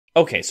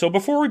Okay, so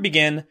before we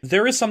begin,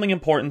 there is something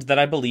important that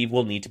I believe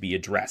will need to be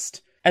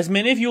addressed. As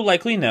many of you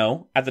likely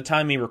know, at the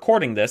time of me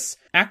recording this,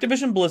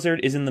 Activision Blizzard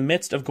is in the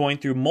midst of going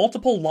through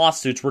multiple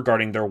lawsuits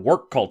regarding their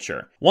work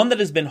culture, one that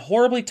has been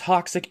horribly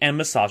toxic and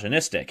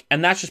misogynistic,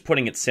 and that's just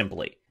putting it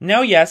simply.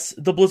 Now yes,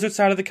 the Blizzard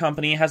side of the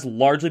company has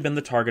largely been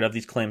the target of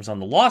these claims on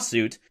the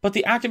lawsuit, but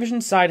the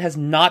Activision side has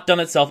not done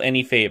itself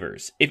any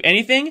favors. If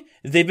anything,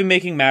 they've been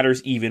making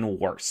matters even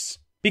worse.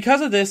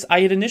 Because of this, I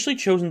had initially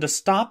chosen to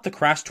stop the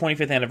Crash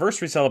 25th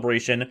anniversary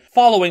celebration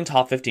following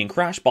Top 15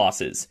 Crash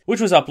Bosses,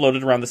 which was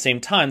uploaded around the same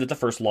time that the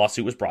first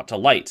lawsuit was brought to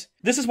light.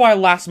 This is why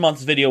last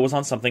month's video was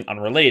on something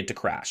unrelated to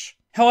Crash.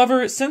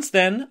 However, since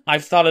then,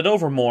 I've thought it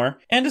over more,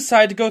 and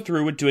decided to go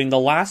through with doing the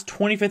last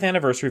 25th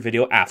anniversary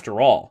video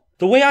after all.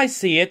 The way I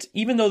see it,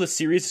 even though the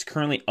series is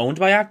currently owned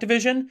by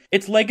Activision,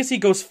 its legacy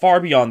goes far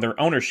beyond their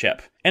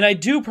ownership, and I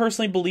do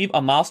personally believe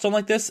a milestone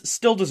like this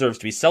still deserves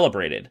to be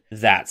celebrated.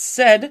 That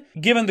said,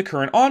 given the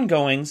current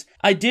ongoings,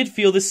 I did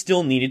feel this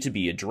still needed to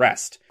be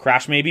addressed.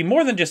 Crash may be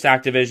more than just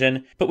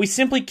Activision, but we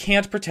simply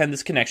can't pretend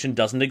this connection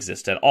doesn't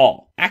exist at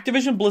all.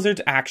 Activision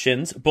Blizzard's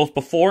actions, both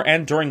before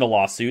and during the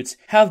lawsuits,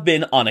 have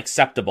been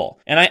unacceptable,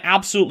 and I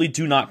absolutely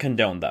do not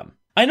condone them.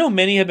 I know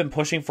many have been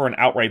pushing for an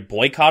outright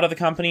boycott of the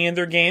company and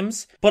their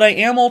games, but I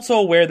am also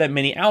aware that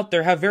many out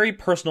there have very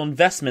personal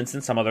investments in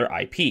some of their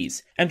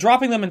IPs, and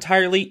dropping them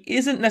entirely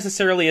isn't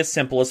necessarily as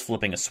simple as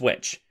flipping a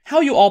switch.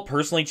 How you all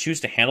personally choose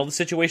to handle the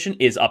situation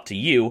is up to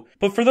you,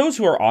 but for those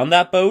who are on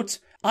that boat,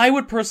 I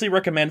would personally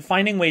recommend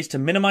finding ways to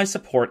minimize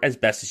support as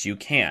best as you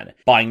can,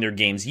 buying their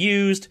games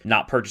used,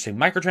 not purchasing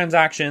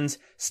microtransactions,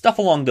 stuff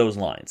along those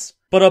lines.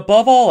 But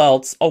above all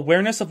else,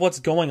 awareness of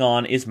what's going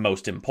on is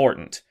most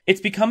important.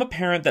 It's become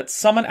apparent that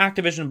some at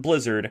Activision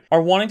Blizzard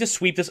are wanting to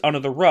sweep this under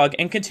the rug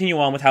and continue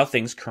on with how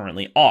things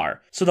currently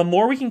are. So the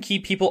more we can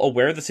keep people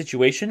aware of the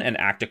situation and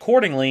act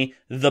accordingly,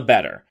 the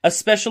better.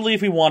 Especially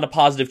if we want a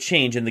positive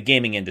change in the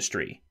gaming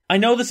industry. I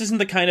know this isn't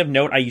the kind of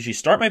note I usually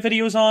start my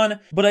videos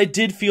on, but I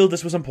did feel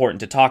this was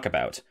important to talk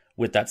about.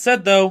 With that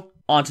said though,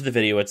 on to the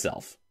video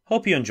itself.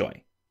 Hope you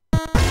enjoy.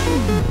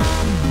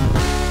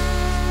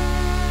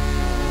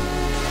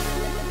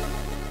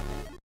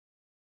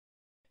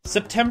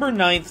 September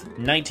 9th,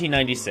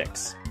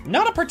 1996.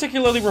 Not a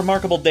particularly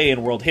remarkable day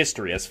in world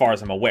history as far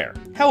as I'm aware.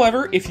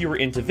 However, if you were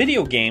into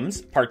video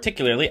games,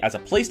 particularly as a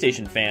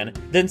PlayStation fan,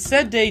 then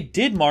said day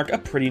did mark a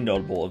pretty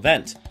notable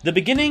event. The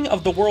beginning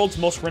of the world's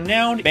most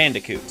renowned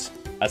Bandicoot,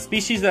 a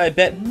species that I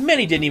bet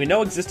many didn't even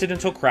know existed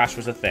until Crash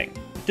was a thing.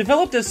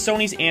 Developed as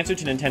Sony's answer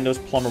to Nintendo's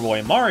Plumber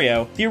Boy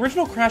Mario, the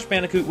original Crash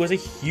Bandicoot was a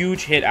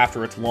huge hit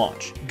after its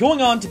launch,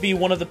 going on to be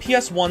one of the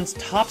PS1's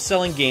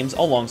top-selling games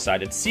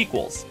alongside its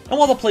sequels. And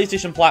while the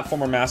PlayStation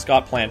platformer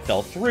mascot plan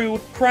fell through,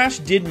 Crash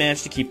did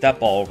manage to keep that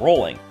ball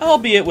rolling,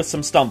 albeit with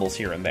some stumbles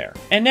here and there.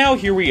 And now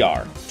here we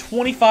are,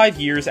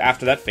 25 years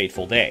after that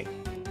fateful day.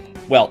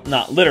 Well,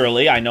 not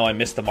literally, I know I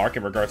missed the mark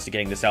in regards to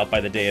getting this out by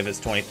the day of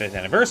its 25th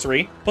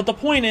anniversary, but the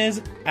point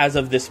is, as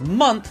of this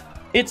month,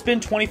 it's been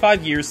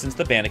 25 years since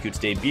the Bandicoot's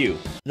debut.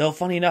 Though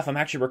funny enough, I'm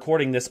actually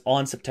recording this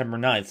on September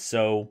 9th,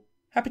 so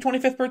happy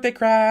 25th birthday,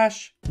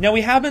 Crash! Now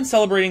we have been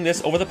celebrating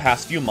this over the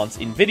past few months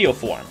in video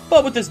form,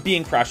 but with this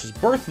being Crash's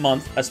birth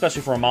month,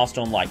 especially for a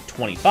milestone like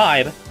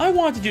 25, I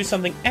wanted to do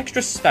something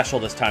extra special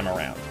this time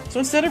around. So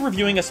instead of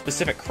reviewing a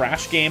specific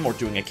Crash game or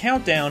doing a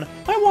countdown,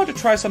 I wanted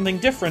to try something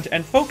different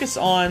and focus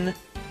on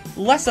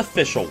less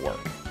official work.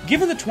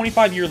 Given the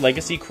 25-year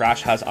legacy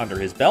Crash has under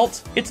his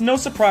belt, it's no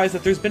surprise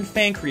that there's been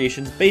fan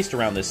creations based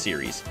around this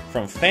series,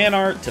 from fan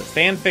art to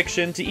fan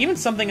fiction to even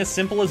something as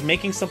simple as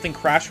making something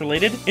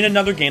Crash-related in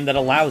another game that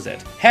allows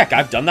it. Heck,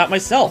 I've done that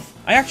myself!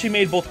 I actually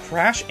made both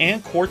Crash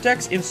and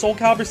Cortex in Soul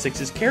Calibur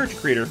 6's character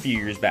creator a few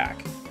years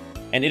back.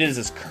 And it is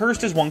as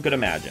cursed as one could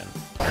imagine.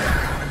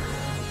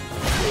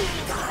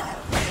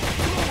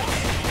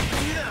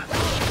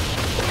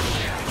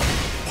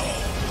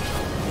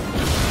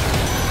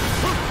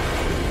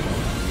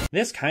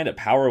 This kind of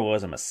power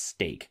was a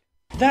mistake.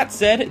 That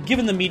said,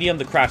 given the medium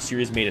the Crash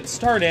series made its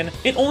start in,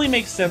 it only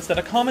makes sense that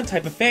a common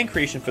type of fan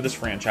creation for this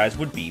franchise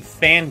would be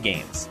fan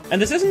games.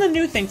 And this isn't a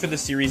new thing for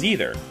this series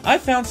either.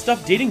 I've found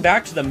stuff dating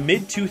back to the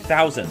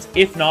mid-2000s,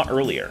 if not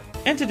earlier.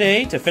 And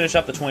today, to finish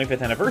up the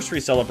 25th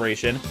anniversary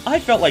celebration, I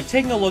felt like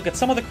taking a look at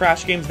some of the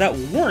Crash games that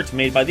weren't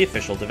made by the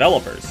official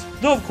developers.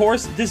 Though of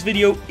course, this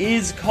video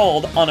is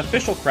called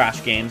Unofficial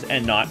Crash Games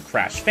and not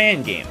Crash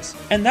Fan Games.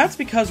 And that's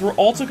because we're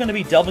also going to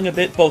be delving a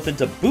bit both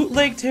into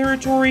bootleg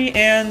territory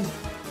and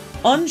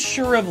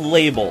unsure of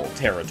label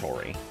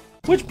territory.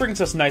 Which brings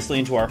us nicely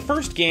into our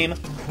first game,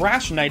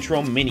 Crash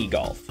Nitro Mini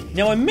Golf.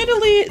 Now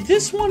admittedly,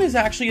 this one is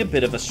actually a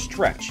bit of a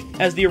stretch,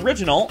 as the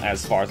original,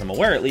 as far as I'm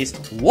aware at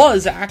least,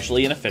 was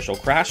actually an official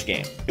Crash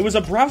game. It was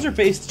a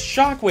browser-based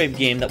Shockwave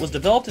game that was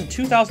developed in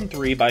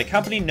 2003 by a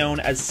company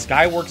known as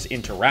Skyworks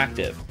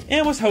Interactive,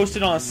 and was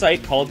hosted on a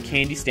site called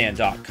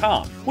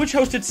CandyStan.com, which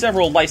hosted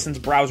several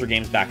licensed browser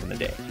games back in the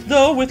day.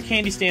 Though, with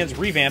CandyStan's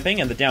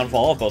revamping and the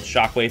downfall of both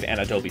Shockwave and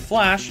Adobe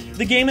Flash,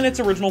 the game in its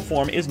original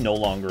form is no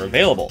longer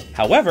available.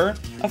 However,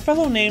 a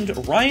fellow named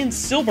Ryan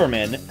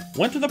Silberman Shaman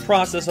went through the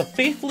process of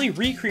faithfully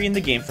recreating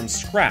the game from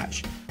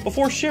scratch,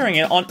 before sharing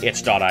it on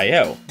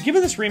itch.io.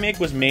 Given this remake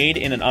was made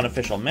in an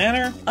unofficial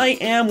manner, I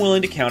am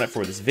willing to count it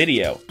for this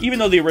video, even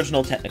though the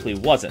original technically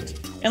wasn't.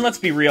 And let's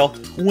be real,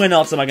 when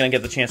else am I going to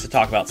get the chance to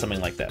talk about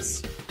something like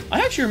this? I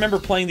actually remember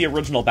playing the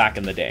original back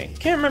in the day.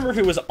 Can't remember if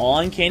it was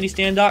on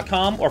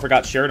candystand.com or if it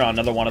got shared on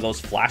another one of those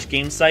flash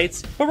game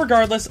sites, but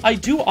regardless, I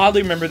do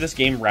oddly remember this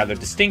game rather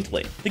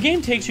distinctly. The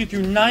game takes you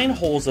through 9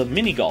 holes of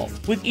mini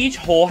golf, with each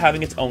hole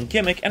having its own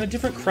gimmick and a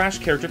different Crash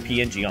character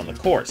PNG on the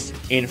course.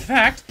 In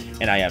fact,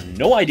 and I have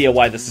no idea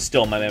why this is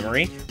still in my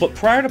memory, but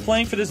prior to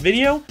playing for this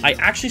video, I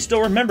actually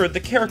still remembered the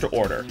character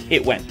order.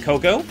 It went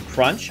Coco,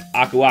 Crunch,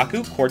 Aku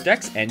Aku,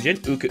 Cortex, Engine,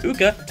 Uka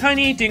Uka,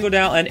 Tiny,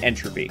 Dingodile, and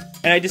Entropy.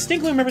 And I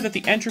distinctly remember that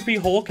the Entropy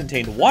hole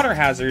contained water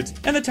hazards,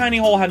 and the Tiny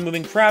hole had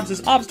moving crabs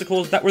as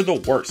obstacles that were the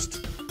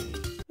worst.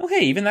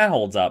 Okay, even that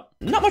holds up.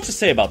 Not much to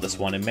say about this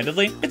one,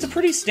 admittedly. It's a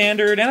pretty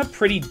standard and a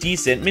pretty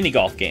decent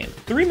mini-golf game.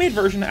 The remade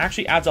version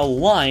actually adds a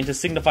line to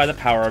signify the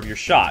power of your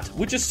shot,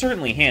 which is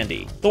certainly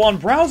handy. Though on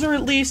browser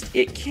at least,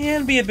 it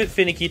can be a bit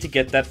finicky to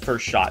get that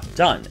first shot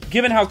done,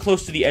 given how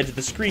close to the edge of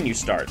the screen you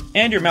start,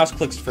 and your mouse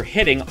clicks for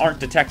hitting aren't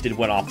detected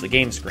when off the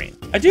game screen.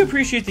 I do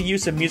appreciate the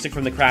use of music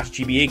from the Crash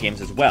GBA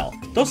games as well.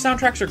 Those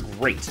soundtracks are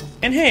great.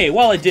 And hey,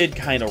 while I did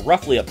kinda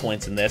roughly at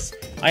points in this,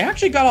 I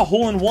actually got a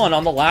hole-in-one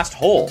on the last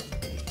hole.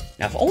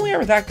 Now, if only I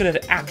were that good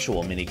at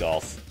actual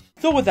mini-golf.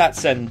 Though with that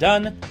said and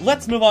done,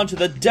 let's move on to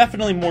the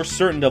definitely more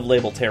certain of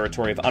label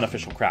territory of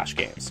unofficial Crash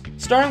games.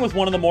 Starting with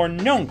one of the more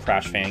known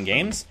Crash fan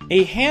games,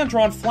 a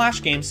hand-drawn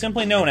flash game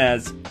simply known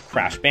as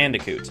Crash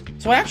Bandicoot.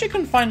 So I actually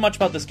couldn't find much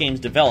about this game's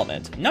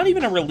development, not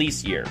even a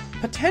release year.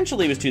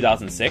 Potentially it was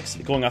 2006,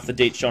 going off the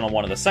date shown on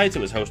one of the sites it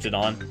was hosted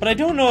on, but I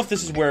don't know if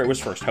this is where it was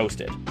first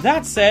hosted.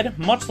 That said,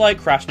 much like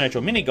Crash Nitro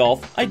Mini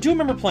Golf, I do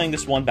remember playing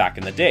this one back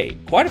in the day,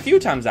 quite a few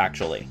times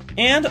actually.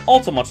 And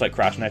also much like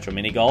Crash Nitro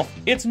Mini Golf,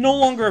 it's no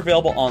longer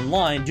available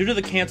online due to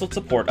the cancelled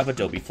support of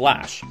Adobe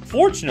Flash.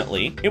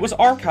 Fortunately, it was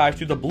archived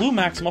through the Blue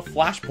Maxima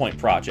Flashpoint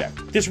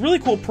project, this really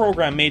cool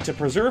program made to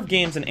preserve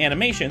games and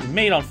animations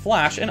made on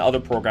Flash and other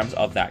programs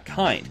of that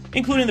kind,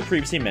 including the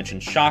previously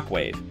mentioned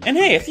Shockwave. And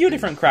hey, a few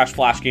different Crash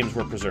Flash games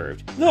were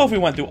preserved, though if we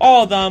went through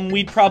all of them,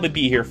 we'd probably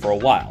be here for a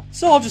while,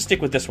 so I'll just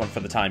stick with this one for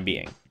the time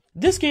being.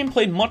 This game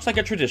played much like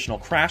a traditional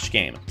Crash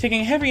game,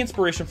 taking heavy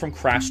inspiration from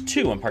Crash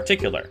 2 in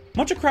particular.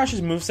 Much of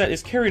Crash's moveset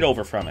is carried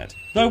over from it,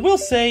 though I will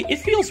say, it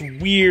feels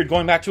weird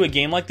going back to a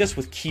game like this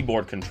with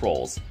keyboard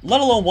controls,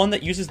 let alone one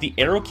that uses the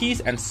arrow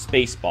keys and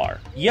spacebar.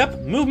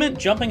 Yep, movement,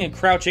 jumping, and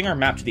crouching are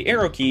mapped to the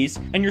arrow keys,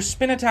 and your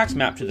spin attacks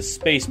mapped to the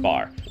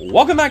spacebar.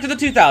 Welcome back to the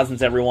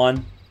 2000s,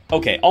 everyone!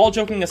 Okay, all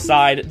joking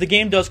aside, the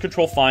game does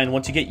control fine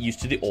once you get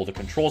used to the older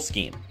control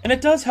scheme, and it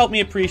does help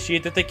me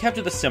appreciate that they kept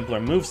it a simpler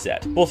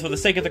moveset, both for the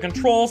sake of the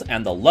controls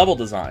and the level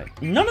design.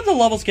 None of the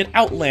levels get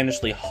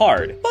outlandishly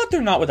hard, but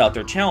they're not without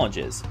their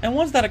challenges, and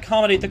ones that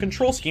accommodate the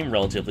control scheme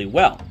relatively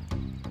well.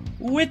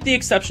 With the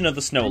exception of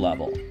the snow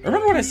level.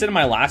 Remember what I said in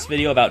my last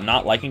video about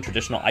not liking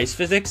traditional ice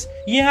physics?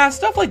 Yeah,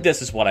 stuff like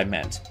this is what I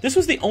meant. This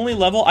was the only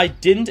level I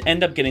didn't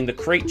end up getting the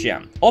crate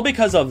gem, all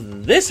because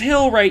of this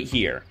hill right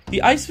here.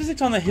 The ice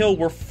physics on the hill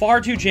were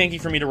far too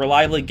janky for me to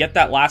reliably get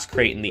that last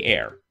crate in the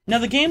air. Now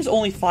the game's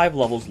only 5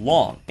 levels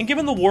long, and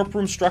given the warp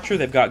room structure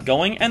they've got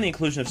going and the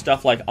inclusion of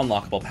stuff like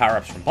unlockable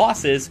power-ups from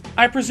bosses,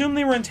 I presume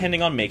they were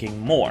intending on making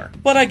more,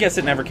 but I guess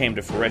it never came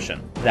to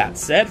fruition. That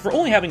said, for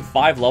only having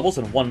 5 levels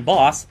and 1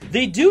 boss,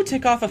 they do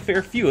tick off a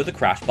fair few of the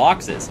Crash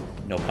boxes.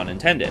 No pun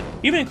intended.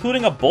 Even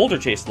including a boulder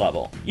chase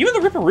level. Even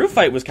the Ripperoo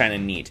fight was kinda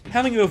neat,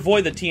 having to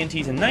avoid the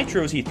TNTs and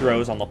nitros he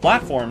throws on the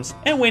platforms,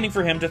 and waiting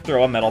for him to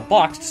throw a metal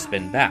box to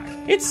spin back.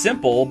 It's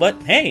simple, but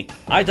hey,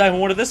 I dive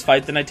more to this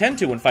fight than I tend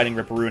to when fighting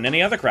Ripperoo in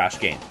any other Crash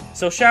game,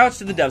 so shoutouts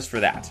to the devs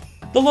for that.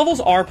 The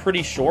levels are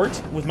pretty short,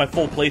 with my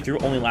full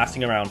playthrough only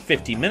lasting around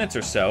 50 minutes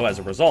or so as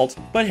a result,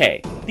 but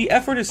hey, the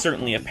effort is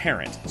certainly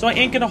apparent, so I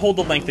ain't gonna hold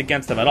the length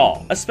against them at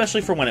all,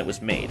 especially for when it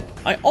was made.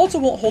 I also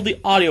won't hold the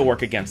audio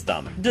work against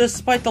them,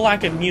 despite the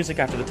lack of music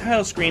after the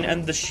title screen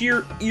and the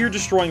sheer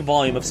ear-destroying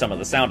volume of some of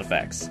the sound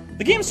effects.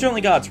 The game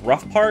certainly got its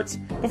rough parts,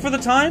 but for the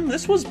time,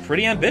 this was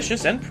pretty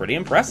ambitious and pretty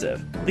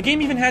impressive. The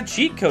game even had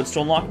cheat codes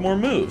to unlock more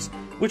moves,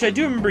 which I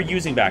do remember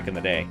using back in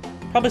the day.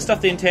 Probably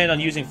stuff they intended on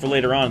using for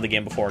later on in the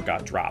game before it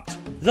got dropped.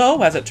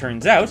 Though, as it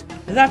turns out,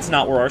 that's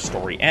not where our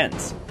story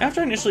ends.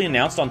 After I initially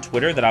announced on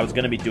Twitter that I was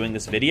going to be doing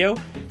this video,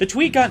 the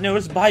tweet got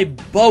noticed by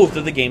both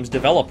of the game's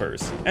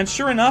developers. And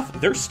sure enough,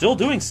 they're still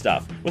doing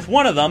stuff, with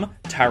one of them,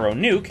 Tyro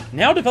Nuke,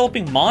 now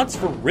developing mods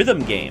for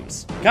rhythm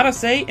games. Gotta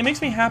say, it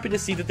makes me happy to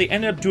see that they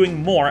ended up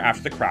doing more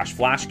after the Crash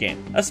Flash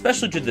game,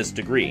 especially to this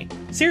degree.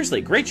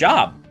 Seriously, great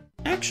job!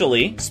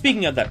 Actually,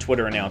 speaking of that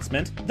Twitter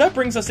announcement, that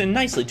brings us in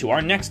nicely to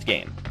our next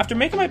game. After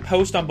making my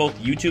post on both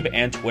YouTube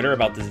and Twitter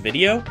about this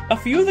video, a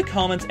few of the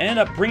comments ended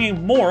up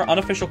bringing more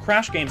unofficial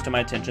Crash games to my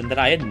attention that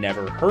I had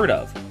never heard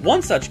of.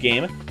 One such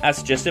game, as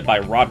suggested by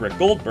Roderick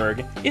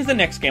Goldberg, is the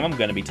next game I'm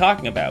going to be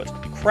talking about,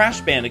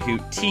 Crash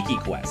Bandicoot Tiki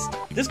Quest.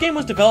 This game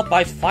was developed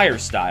by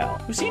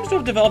Firestyle, who seems to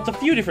have developed a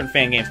few different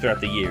fan games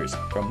throughout the years,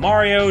 from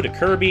Mario to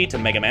Kirby to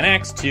Mega Man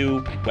X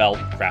to, well,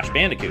 Crash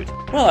Bandicoot.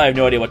 Well, I have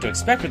no idea what to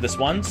expect with this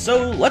one,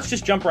 so let's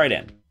just jump right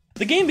in.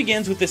 The game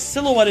begins with this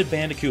silhouetted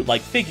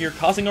Bandicoot-like figure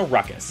causing a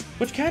ruckus,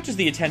 which catches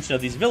the attention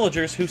of these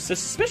villagers who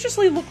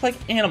suspiciously look like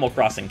Animal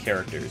Crossing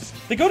characters.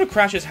 They go to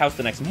Crash's house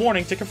the next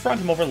morning to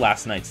confront him over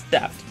last night's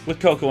theft, with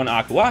Coco and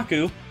Aku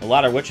Aku, the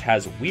latter of which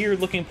has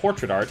weird-looking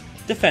portrait art,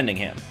 defending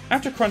him.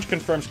 After Crunch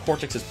confirms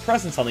Cortex's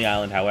presence on the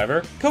island,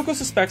 however, Coco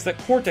suspects that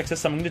Cortex has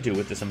something to do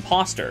with this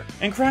imposter,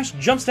 and Crash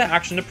jumps to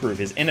action to prove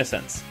his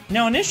innocence.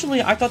 Now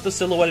initially I thought the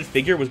silhouetted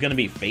figure was going to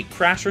be fake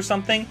Crash or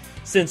something,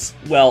 since,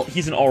 well,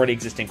 he's an already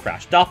existing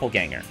Crash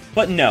doppelganger.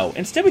 But no,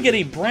 instead we get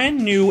a brand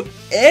new,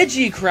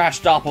 edgy Crash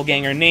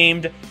doppelganger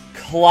named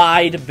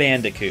Clyde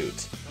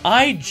Bandicoot.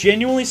 I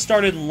genuinely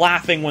started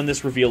laughing when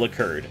this reveal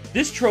occurred.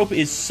 This trope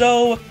is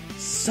so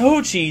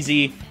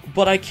cheesy,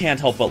 but I can't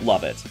help but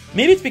love it.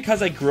 Maybe it's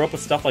because I grew up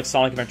with stuff like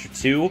Sonic Adventure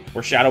 2,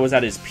 where Shadow was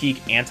at his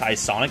peak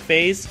anti-Sonic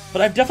phase,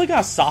 but I've definitely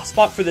got a soft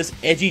spot for this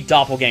edgy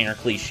doppelganger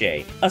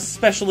cliche,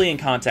 especially in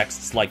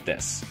contexts like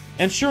this.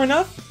 And sure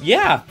enough,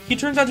 yeah, he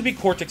turns out to be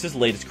Cortex's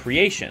latest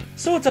creation,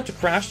 so it's up to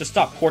Crash to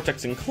stop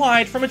Cortex and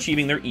Clyde from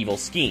achieving their evil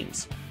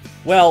schemes.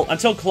 Well,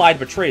 until Clyde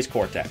betrays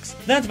Cortex.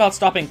 Then it's about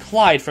stopping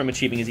Clyde from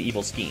achieving his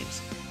evil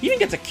schemes. He even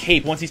gets a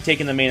cape once he's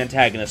taken the main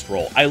antagonist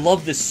role. I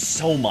love this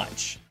so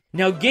much.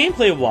 Now,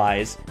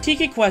 gameplay-wise,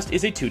 Tiki Quest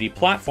is a 2D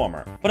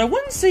platformer, but I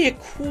wouldn't say it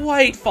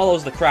quite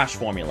follows the Crash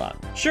formula.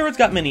 Sure, it's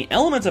got many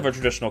elements of a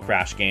traditional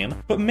Crash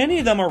game, but many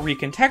of them are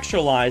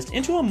recontextualized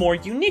into a more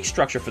unique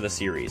structure for the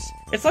series.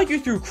 It's like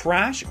you threw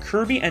Crash,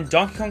 Kirby, and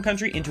Donkey Kong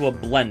Country into a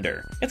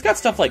blender. It's got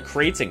stuff like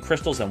crates and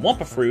crystals and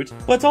Wumpa Fruit,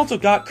 but it's also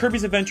got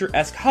Kirby's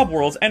Adventure-esque hub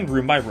worlds and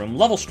room-by-room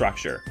level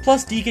structure,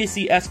 plus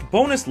DKC-esque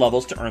bonus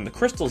levels to earn the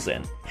crystals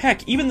in.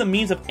 Heck, even the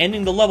means of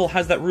ending the level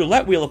has that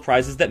roulette wheel of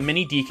prizes that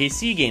many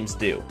DKC games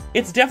do.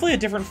 It's definitely a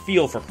different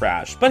feel for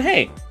Crash, but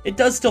hey, it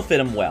does still fit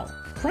him well.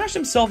 Crash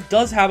himself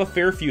does have a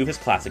fair few of his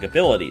classic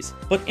abilities,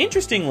 but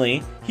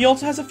interestingly, he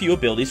also has a few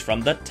abilities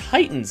from the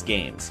Titans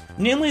games,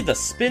 namely the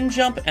spin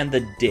jump and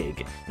the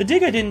dig. The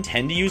dig I didn't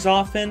tend to use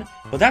often,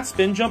 but that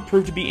spin jump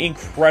proved to be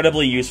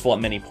incredibly useful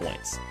at many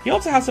points. He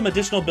also has some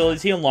additional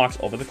abilities he unlocks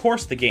over the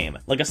course of the game,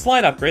 like a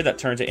slide upgrade that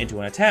turns it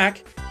into an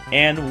attack,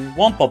 and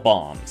Wumpa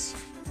Bombs.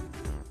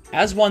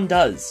 As one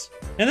does.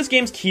 Now this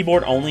game's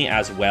keyboard only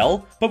as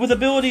well, but with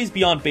abilities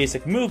beyond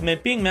basic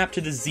movement being mapped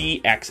to the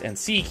Z, X, and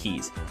C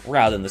keys,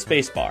 rather than the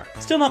spacebar.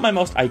 Still not my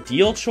most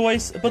ideal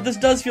choice, but this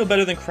does feel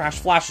better than Crash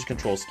Flash's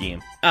control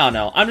scheme. I don't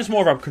know, I'm just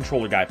more of a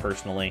controller guy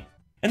personally.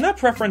 And that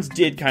preference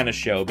did kind of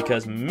show,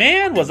 because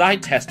man was I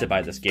tested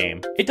by this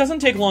game. It doesn't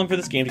take long for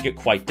this game to get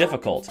quite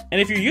difficult,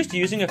 and if you're used to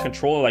using a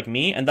controller like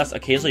me and thus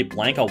occasionally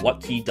blank on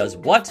what key does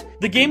what,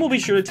 the game will be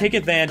sure to take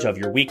advantage of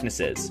your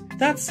weaknesses.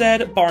 That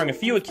said, barring a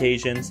few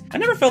occasions, I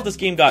never felt this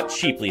game got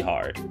cheaply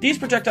hard. These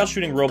projectile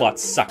shooting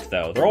robots suck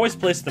though, they're always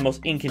placed in the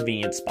most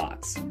inconvenient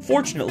spots.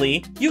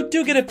 Fortunately, you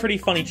do get a pretty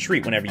funny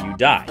treat whenever you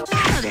die.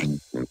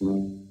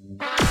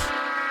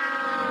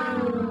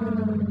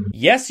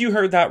 Yes, you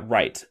heard that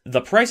right.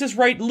 The Price is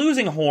Right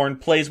losing horn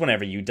plays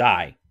whenever you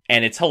die.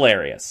 And it's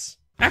hilarious.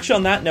 Actually,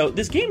 on that note,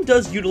 this game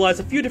does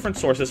utilize a few different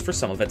sources for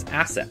some of its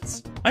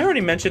assets. I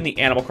already mentioned the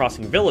Animal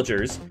Crossing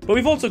villagers, but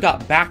we've also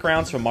got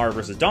backgrounds from Mario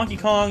vs. Donkey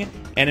Kong,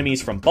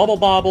 enemies from Bubble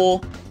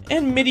Bobble,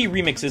 and MIDI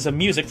remixes of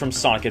music from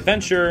Sonic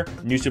Adventure,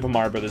 New Super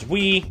Mario Bros.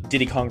 Wii,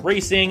 Diddy Kong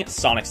Racing,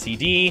 Sonic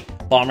CD,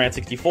 Bomberman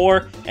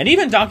 64, and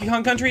even Donkey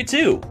Kong Country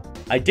 2.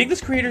 I dig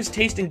this creator's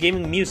taste in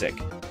gaming music.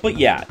 But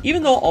yeah,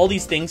 even though all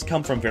these things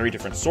come from very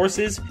different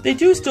sources, they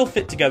do still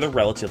fit together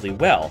relatively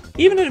well,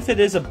 even if it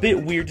is a bit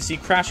weird to see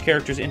Crash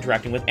characters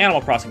interacting with Animal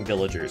Crossing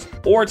villagers,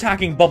 or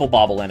attacking Bubble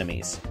Bobble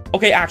enemies.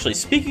 Okay, actually,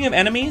 speaking of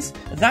enemies,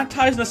 that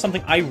ties into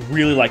something I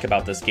really like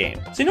about this game.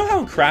 So you know how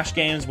in Crash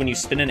games, when you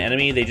spin an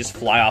enemy, they just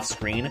fly off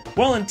screen?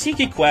 Well, in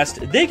Tiki Quest,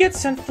 they get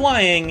sent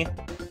flying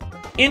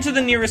into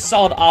the nearest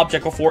solid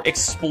object before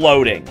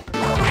exploding.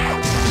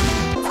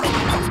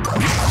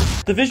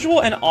 The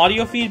visual and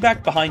audio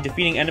feedback behind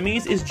defeating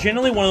enemies is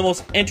generally one of the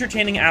most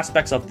entertaining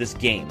aspects of this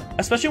game,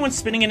 especially when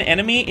spinning an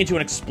enemy into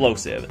an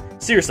explosive.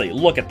 Seriously,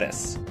 look at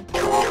this.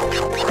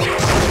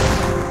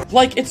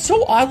 Like, it's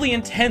so oddly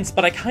intense,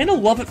 but I kinda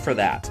love it for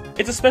that.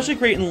 It's especially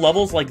great in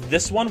levels like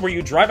this one where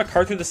you drive a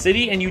car through the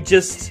city and you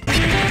just...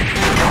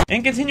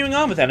 And continuing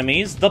on with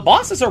enemies, the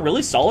bosses are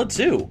really solid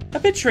too. A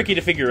bit tricky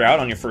to figure out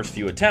on your first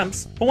few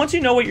attempts, but once you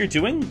know what you're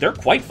doing, they're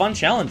quite fun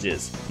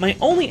challenges. My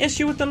only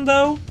issue with them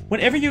though,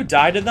 whenever you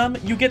die to them,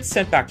 you get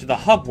sent back to the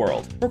hub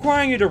world,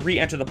 requiring you to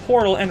re-enter the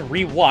portal and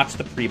re-watch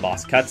the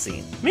pre-boss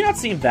cutscene. It may not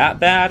seem that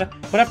bad,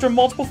 but after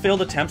multiple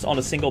failed attempts on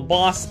a single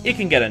boss, it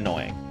can get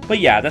annoying. But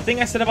yeah, the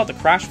thing I said about the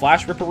Crash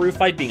Flash Ripperoo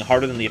fight being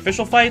harder than the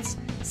official fights,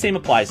 Same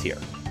applies here.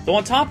 Though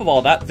on top of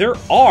all that, there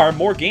are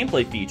more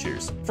gameplay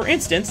features. For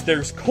instance,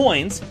 there's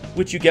coins,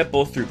 which you get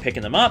both through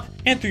picking them up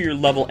and through your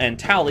level end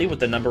tally, with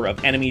the number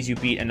of enemies you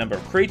beat and number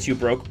of crates you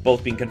broke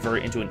both being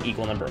converted into an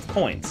equal number of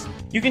coins.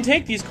 You can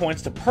take these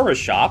coins to Purah's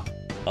shop.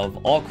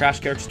 Of all Crash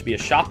characters to be a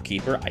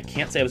shopkeeper, I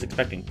can't say I was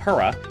expecting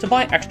Purah, to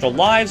buy extra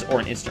lives or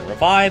an instant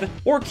revive,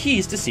 or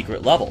keys to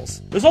secret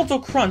levels. There's also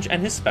Crunch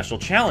and his special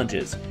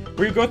challenges,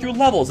 where you go through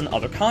levels in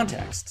other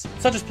contexts,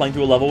 such as playing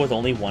through a level with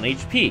only 1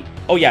 HP.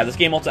 Oh yeah, this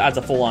game also adds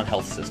a full-on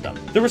health system.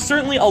 There was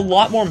certainly a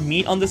lot more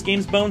meat on this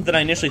game's bones than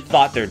I initially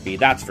thought there'd be,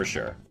 that's for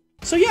sure.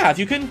 So yeah, if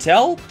you couldn't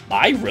tell,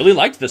 I really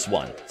liked this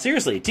one.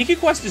 Seriously, Tiki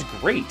Quest is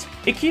great.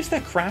 It keeps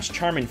that Crash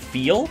Charmin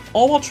feel,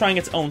 all while trying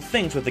its own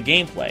things with the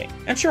gameplay.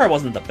 And sure, I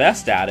wasn't the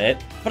best at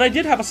it, but I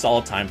did have a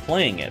solid time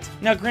playing it.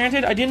 Now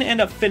granted, I didn't end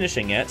up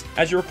finishing it,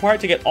 as you're required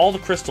to get all the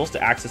crystals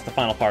to access the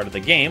final part of the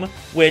game,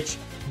 which,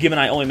 given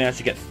I only managed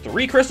to get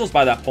 3 crystals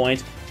by that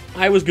point,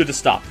 I was good to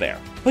stop there.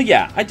 But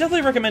yeah, I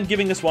definitely recommend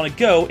giving this one a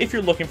go if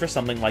you're looking for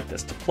something like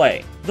this to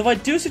play. Though I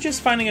do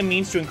suggest finding a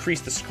means to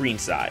increase the screen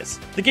size.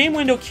 The game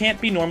window can't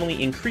be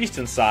normally increased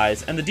in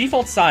size, and the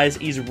default size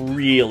is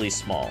really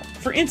small.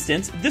 For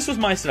instance, this was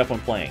my setup when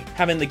playing,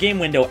 having the game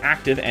window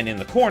active and in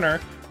the corner,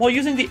 while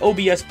using the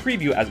OBS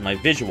preview as my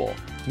visual.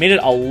 Made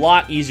it a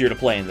lot easier to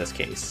play in this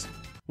case.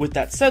 With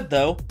that said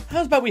though,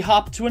 how's about we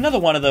hop to another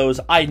one of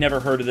those "I'd never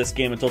heard of this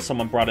game until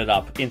someone brought it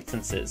up"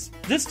 instances.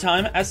 This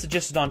time, as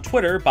suggested on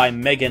Twitter by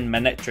Megan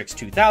Manetrix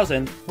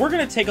 2000, we're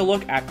going to take a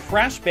look at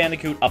Crash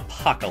Bandicoot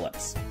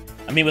Apocalypse.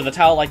 I mean, with a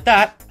title like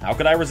that, how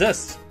could I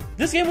resist?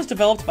 This game was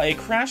developed by a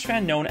Crash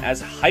fan known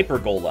as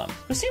Hypergolem,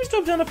 who seems to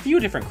have done a few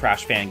different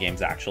Crash fan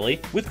games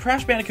actually, with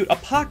Crash Bandicoot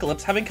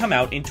Apocalypse having come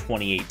out in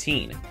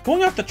 2018.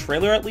 Going off the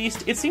trailer at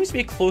least, it seems to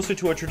be closer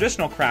to a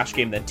traditional Crash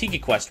game than Tiki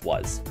Quest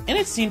was, and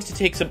it seems to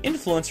take some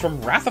influence from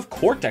Wrath of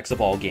Cortex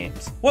of all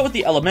games, what with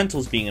the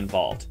elementals being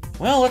involved.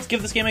 Well, let's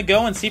give this game a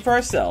go and see for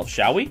ourselves,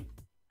 shall we?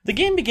 The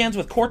game begins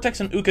with Cortex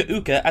and Uka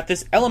Uka at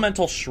this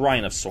elemental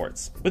shrine of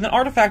sorts, with an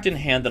artifact in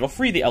hand that'll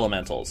free the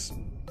elementals.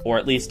 Or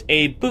at least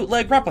a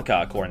bootleg replica,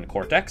 according to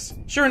Cortex.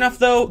 Sure enough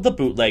though, the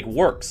bootleg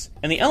works,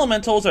 and the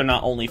elementals are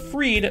not only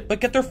freed,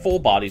 but get their full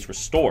bodies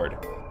restored.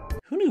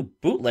 Who knew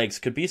bootlegs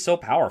could be so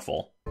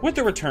powerful? With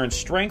their returned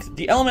strength,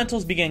 the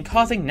elementals begin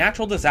causing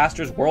natural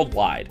disasters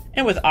worldwide,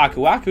 and with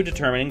Aku Aku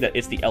determining that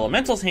it's the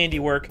elementals'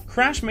 handiwork,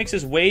 Crash makes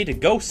his way to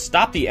go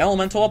stop the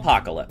elemental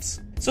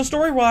apocalypse. So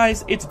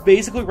story-wise, it's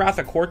basically Wrath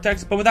of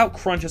Cortex, but without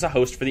Crunch as a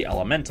host for the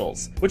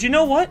elementals. But you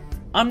know what?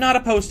 I'm not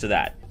opposed to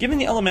that. Giving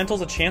the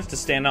elementals a chance to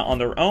stand out on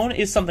their own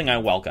is something I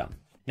welcome.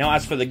 Now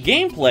as for the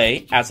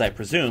gameplay, as I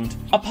presumed,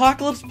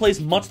 Apocalypse plays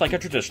much like a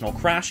traditional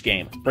Crash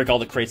game. Break all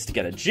the crates to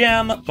get a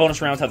gem,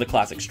 bonus rounds have the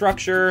classic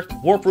structure,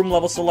 warp room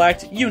level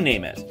select, you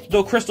name it.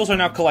 Though crystals are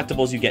now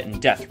collectibles you get in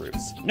death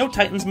roots. No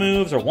Titans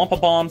moves or Wumpa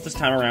Bombs this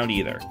time around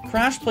either.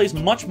 Crash plays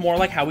much more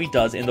like how he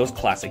does in those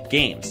classic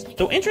games.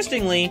 Though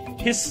interestingly,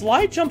 his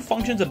slide jump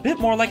functions a bit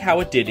more like how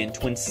it did in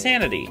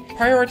Twinsanity,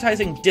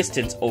 prioritizing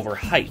distance over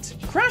height.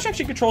 Crash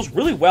actually controls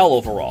really well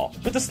overall,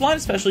 with the slide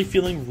especially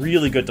feeling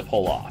really good to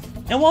pull off.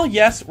 And while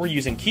yes, we're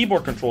using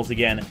keyboard controls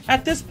again,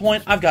 at this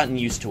point I've gotten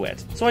used to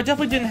it, so I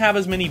definitely didn't have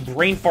as many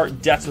brain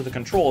fart deaths with the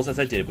controls as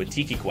I did with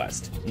Tiki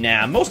Quest.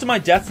 Nah, most of my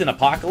deaths in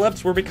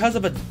Apocalypse were because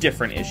of a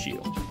different issue,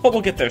 but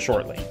we'll get there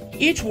shortly.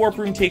 Each warp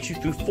room takes you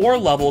through 4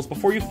 levels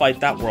before you fight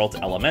that world's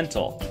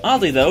elemental.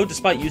 Oddly though,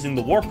 despite using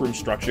the warp room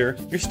structure,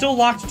 you're still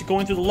locked to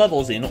going through the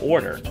levels in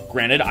order.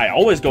 Granted, I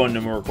always go in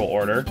numerical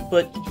order,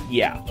 but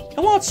yeah.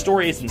 And while its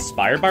story is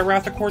inspired by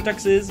Wrath of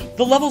Cortex's,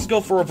 the levels go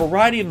for a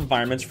variety of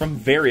environments from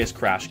various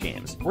Crash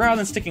games, rather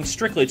than sticking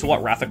strictly to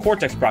what Wrath of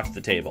Cortex brought to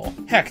the table.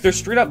 Heck, they're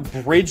straight up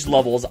bridge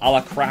levels a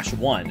la Crash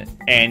 1,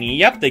 and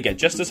yep, they get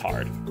just as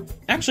hard.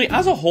 Actually,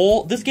 as a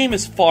whole, this game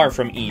is far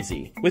from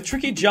easy, with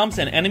tricky jumps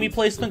and enemy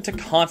placement to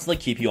constantly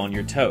keep you on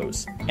your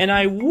toes. And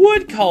I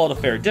would call it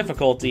a fair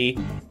difficulty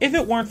if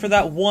it weren't for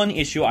that one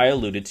issue I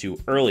alluded to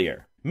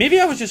earlier.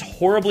 Maybe I was just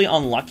horribly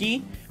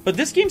unlucky, but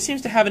this game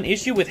seems to have an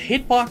issue with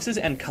hitboxes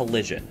and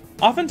collision.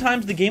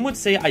 Oftentimes, the game would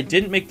say I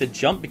didn't make the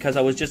jump because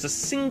I was just a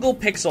single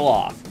pixel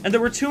off, and there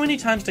were too many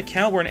times to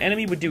count where an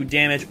enemy would do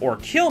damage or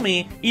kill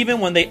me, even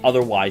when they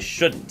otherwise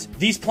shouldn't.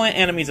 These plant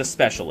enemies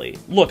especially.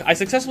 Look, I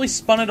successfully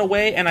spun it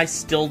away and I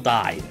still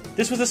died.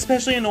 This was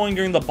especially annoying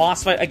during the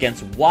boss fight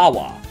against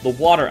Wawa, the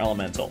water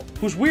elemental,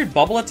 whose weird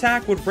bubble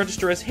attack would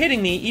register as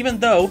hitting me even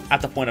though,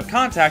 at the point of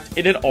contact,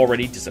 it had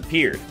already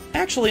disappeared.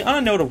 Actually, on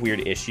a note of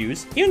weird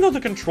issues, even though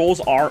the controls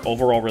are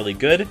overall really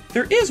good,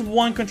 there is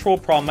one control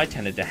problem I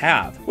tended to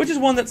have, which is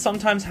one that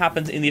sometimes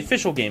happens in the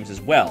official games as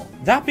well.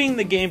 That being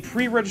the game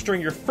pre-registering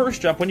your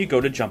first jump when you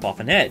go to jump off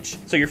an edge.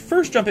 So your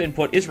first jump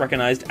input is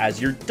recognized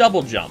as your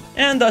double jump,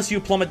 and thus you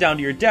plummet down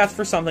to your death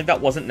for something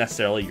that wasn't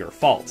necessarily your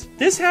fault.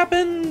 This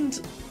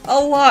happened a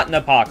lot in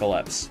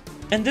Apocalypse.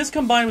 And this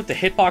combined with the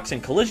hitbox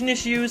and collision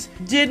issues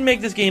did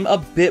make this game a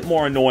bit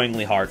more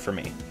annoyingly hard for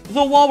me.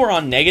 Though while we're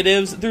on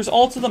negatives, there's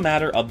also the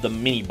matter of the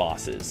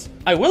mini-bosses.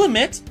 I will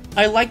admit,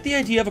 I like the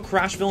idea of a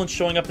Crash villain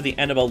showing up at the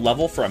end of a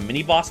level for a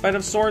mini boss fight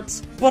of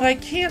sorts, but I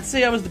can't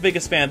say I was the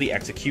biggest fan of the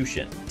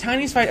execution.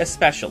 Tiny's fight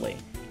especially.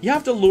 You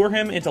have to lure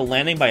him into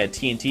landing by a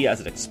TNT as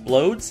it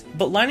explodes,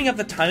 but lining up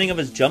the timing of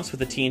his jumps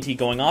with the TNT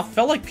going off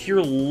felt like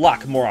pure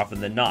luck more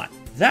often than not.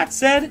 That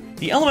said,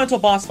 the elemental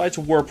boss fights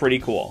were pretty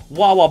cool,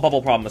 Wah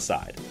bubble problem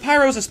aside.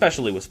 Pyros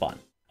especially was fun.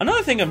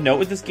 Another thing of note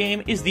with this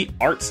game is the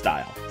art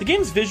style. The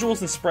game's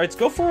visuals and sprites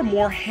go for a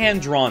more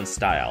hand-drawn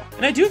style,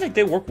 and I do think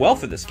they work well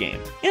for this game.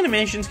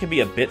 Animations can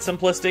be a bit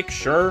simplistic,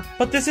 sure,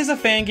 but this is a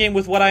fan game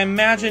with what I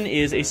imagine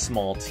is a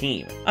small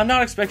team. I'm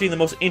not expecting the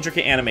most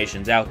intricate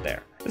animations out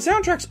there. The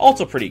soundtrack's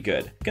also pretty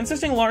good,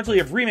 consisting largely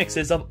of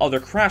remixes of other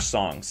Crash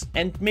songs,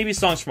 and maybe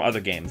songs from other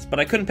games, but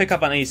I couldn't pick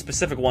up on any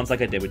specific ones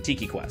like I did with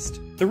Tiki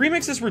Quest. The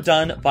remixes were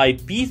done by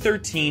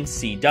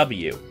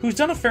B13CW, who's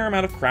done a fair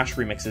amount of Crash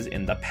remixes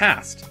in the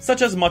past,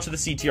 such as much of the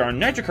CTR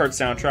and NitroKart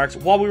soundtracks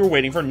while we were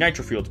waiting for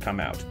Nitro Fuel to come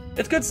out.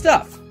 It's good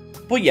stuff.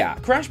 But yeah,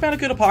 Crash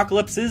Bandicoot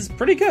Apocalypse is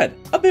pretty good.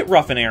 A bit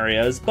rough in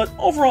areas, but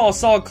overall a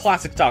solid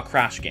classic-style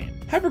Crash game.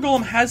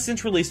 Hypergolem has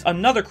since released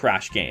another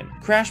Crash game,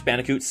 Crash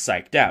Bandicoot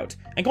Psyched Out,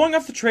 and going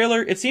off the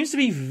trailer, it seems to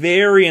be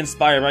very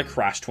inspired by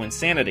Crash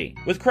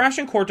Twinsanity, with Crash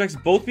and Cortex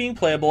both being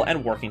playable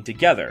and working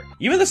together.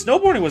 Even the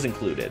snowboarding was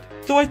included,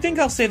 though I think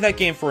I'll save that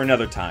game for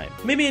another time.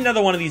 Maybe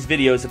another one of these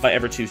videos if I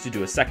ever choose to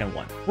do a second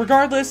one.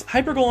 Regardless,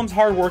 Hypergolem's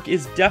hard work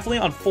is definitely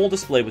on full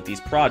display with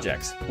these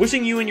projects,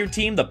 wishing you and your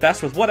team the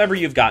best with whatever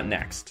you've got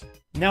next.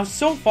 Now,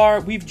 so far,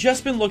 we've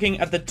just been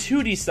looking at the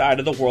 2D side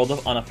of the world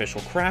of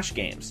unofficial Crash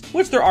games,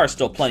 which there are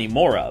still plenty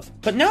more of.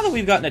 But now that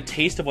we've gotten a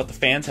taste of what the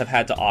fans have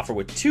had to offer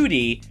with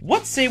 2D,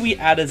 what say we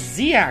add a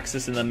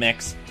Z-axis in the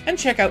mix and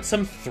check out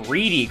some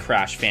 3D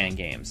Crash fan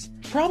games?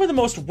 Probably the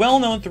most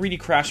well-known 3D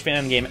Crash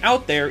fan game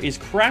out there is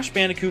Crash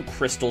Bandicoot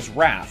Crystal's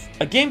Wrath,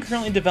 a game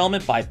currently in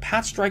development by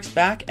Pat Strikes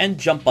Back and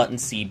Jump Button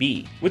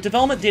CB, with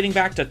development dating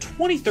back to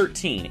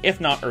 2013, if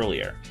not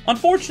earlier.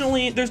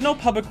 Unfortunately, there's no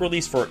public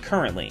release for it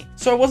currently,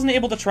 so I wasn't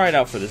able to try it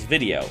out for this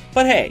video,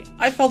 but hey,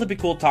 I felt it'd be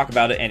cool to talk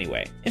about it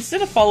anyway.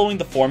 Instead of following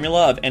the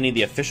formula of any of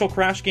the official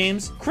Crash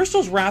games,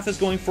 Crystal's Wrath is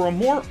going for a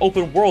more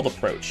open-world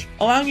approach,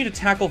 allowing you to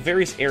tackle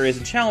various areas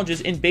and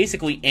challenges in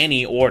basically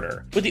any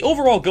order, with the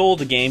overall goal of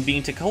the game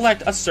being to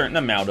collect a certain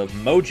amount of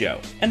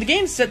mojo. And the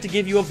game's set to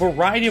give you a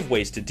variety of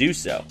ways to do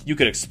so. You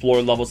could explore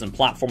levels and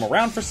platform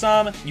around for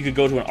some, you could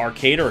go to an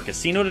arcade or a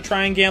casino to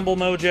try and gamble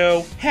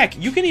mojo.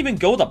 Heck, you can even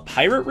go the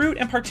pirate route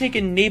and partake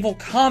in naval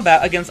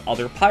combat against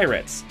other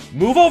pirates.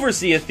 Move over,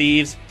 Sea of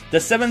Thieves. The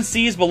 7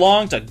 Seas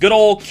belong to good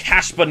old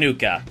Cash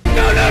Banuka.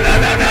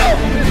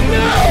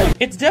 No!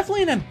 It's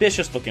definitely an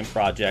ambitious looking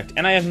project,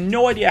 and I have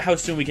no idea how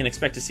soon we can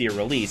expect to see a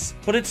release,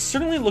 but it's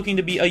certainly looking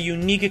to be a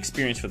unique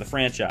experience for the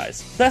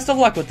franchise. Best of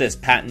luck with this,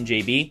 Pat and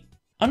JB.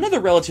 Another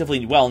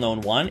relatively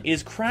well-known one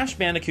is Crash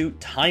Bandicoot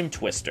Time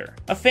Twister,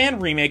 a fan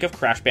remake of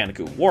Crash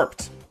Bandicoot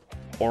Warped.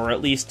 Or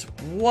at least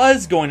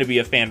was going to be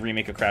a fan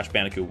remake of Crash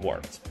Bandicoot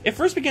Warped. It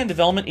first began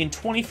development in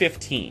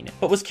 2015,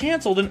 but was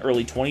cancelled in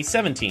early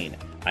 2017.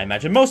 I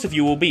imagine most of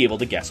you will be able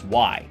to guess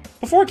why.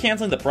 Before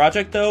canceling the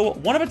project though,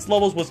 one of its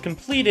levels was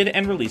completed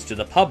and released to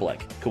the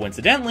public.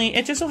 Coincidentally,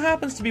 it just so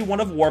happens to be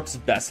one of Warp's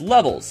best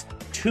levels,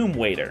 Tomb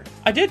Waiter.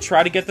 I did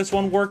try to get this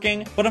one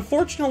working, but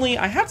unfortunately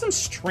I had some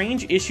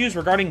strange issues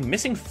regarding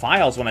missing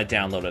files when I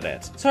downloaded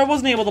it, so I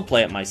wasn't able to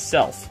play it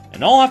myself.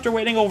 And all after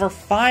waiting over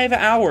 5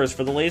 hours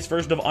for the latest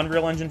version of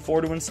Unreal Engine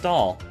 4 to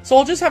install. So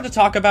I'll just have to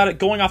talk about it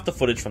going off the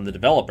footage from the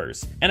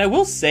developers. And I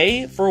will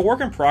say, for a work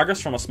in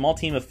progress from a small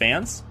team of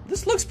fans,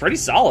 this looks pretty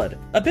solid.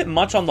 A bit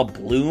much on the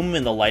bloom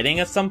and the lighting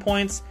at some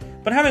points,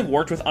 but having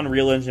worked with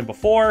Unreal Engine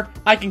before,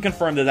 I can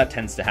confirm that that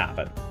tends to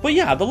happen. But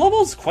yeah, the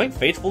level's quite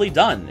faithfully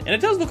done, and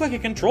it does look like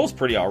it controls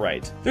pretty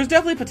alright. There's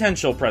definitely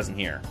potential present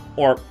here.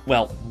 Or,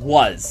 well,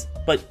 was,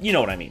 but you know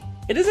what I mean.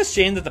 It is a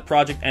shame that the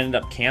project ended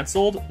up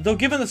cancelled, though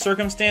given the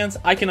circumstance,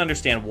 I can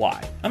understand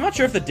why. I'm not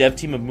sure if the dev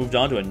team have moved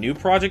on to a new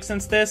project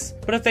since this,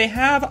 but if they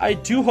have, I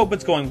do hope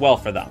it's going well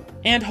for them,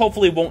 and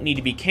hopefully won't need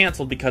to be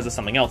cancelled because of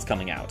something else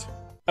coming out.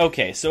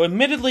 Okay, so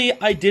admittedly,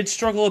 I did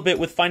struggle a bit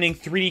with finding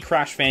 3D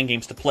Crash fan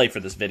games to play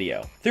for this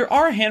video. There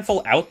are a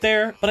handful out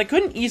there, but I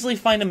couldn't easily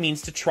find a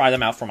means to try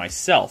them out for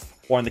myself,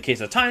 or in the case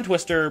of Time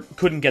Twister,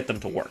 couldn't get them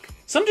to work.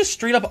 Some just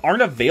straight up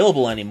aren't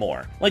available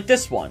anymore, like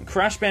this one,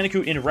 Crash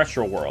Bandicoot in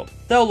Retro World.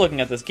 Though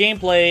looking at this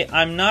gameplay,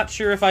 I'm not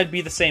sure if I'd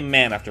be the same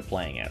man after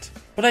playing it.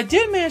 But I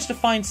did manage to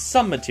find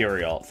some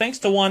material, thanks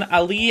to one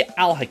Ali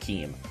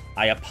Al-Hakim.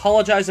 I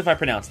apologize if I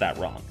pronounced that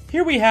wrong.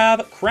 Here we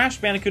have Crash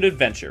Bandicoot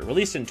Adventure,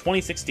 released in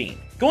 2016.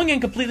 Going in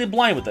completely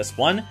blind with this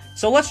one,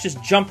 so let's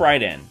just jump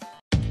right in.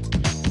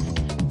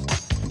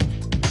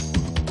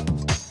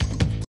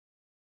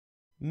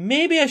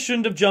 Maybe I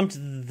shouldn't have jumped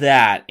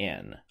that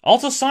in.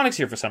 Also, Sonic's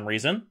here for some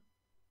reason.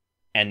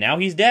 And now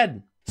he's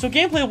dead. So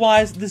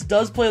gameplay-wise, this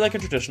does play like a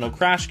traditional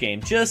Crash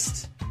game,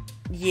 just...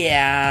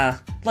 yeah.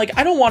 Like,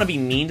 I don't want to be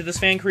mean to this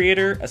fan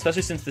creator,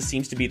 especially since this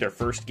seems to be their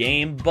first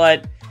game,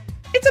 but...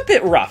 It's a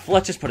bit rough,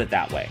 let's just put it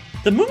that way.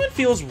 The movement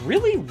feels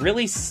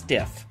really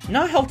stiff,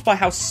 not helped by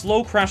how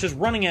slow Crash's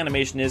running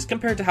animation is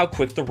compared to how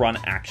quick the run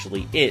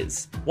actually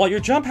is, while your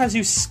jump has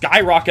you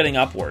skyrocketing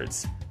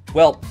upwards.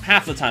 Well,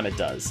 half the time it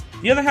does.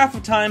 The other half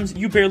of times,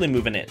 you barely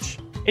move an inch.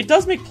 It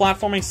does make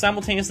platforming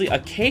simultaneously a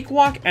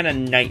cakewalk and a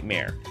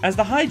nightmare, as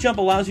the high jump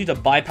allows you to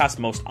bypass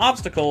most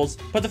obstacles,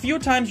 but the few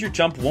times your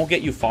jump won't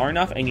get you far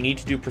enough and you need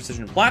to do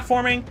precision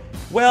platforming,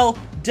 well,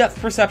 depth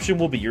perception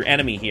will be your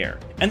enemy here.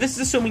 And this is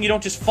assuming you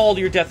don't just fall to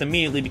your death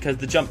immediately because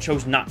the jump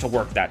chose not to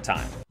work that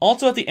time.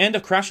 Also, at the end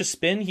of Crash's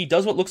spin, he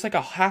does what looks like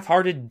a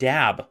half-hearted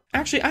dab.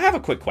 Actually, I have a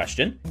quick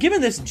question. Given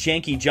this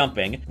janky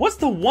jumping, what's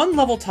the one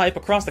level type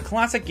across the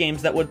classic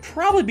games that would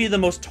probably be the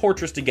most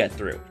torturous to get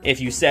through? If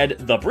you said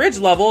the bridge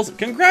levels,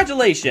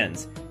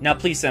 congratulations! Now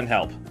please send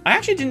help. I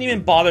actually didn't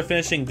even bother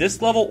finishing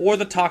this level or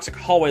the toxic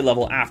hallway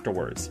level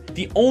afterwards.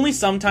 The only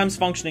sometimes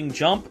functioning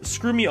jump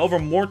screwed me over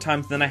more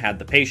times than I had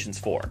the patience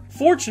for.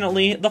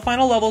 Fortunately, the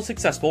final level is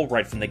successful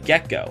right from the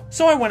get-go,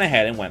 so I went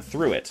ahead and went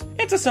through it.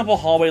 It's a simple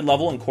hallway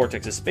level in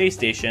Cortex's space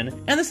station,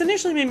 and this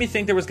initially made me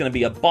think there was going to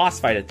be a boss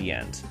fight at the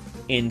end.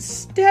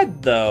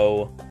 Instead,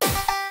 though...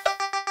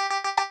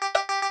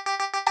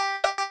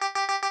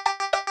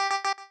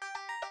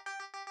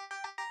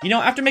 You know,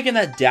 after making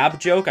that dab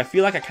joke, I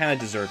feel like I kind of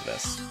deserve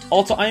this.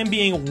 Also, I am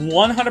being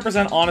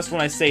 100% honest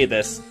when I say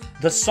this.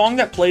 The song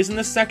that plays in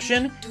this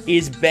section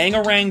is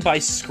Bangarang by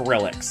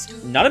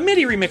Skrillex. Not a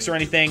MIDI remix or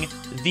anything,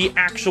 the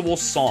actual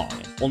song.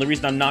 Only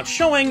reason I'm not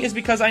showing is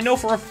because I know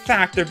for a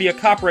fact there'd be a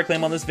copyright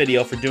claim on this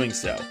video for doing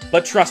so.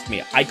 But trust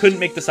me, I couldn't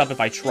make this up if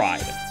I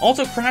tried.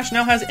 Also, Crash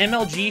now has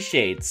MLG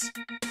shades.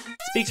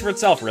 Speaks for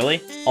itself, really.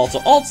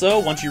 Also,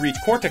 once you reach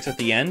Cortex at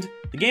the end,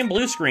 the game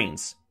blue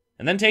screens,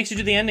 and then takes you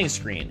to the ending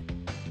screen.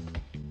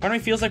 Part of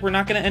me feels like we're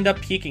not going to end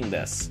up peaking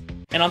this.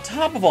 And on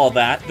top of all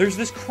that, there's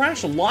this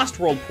Crash Lost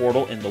World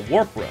portal in the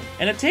Warp Room,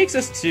 and it takes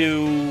us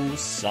to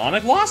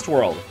Sonic Lost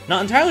World.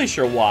 Not entirely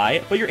sure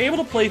why, but you're able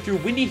to play through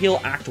Windy Hill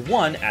Act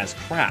 1 as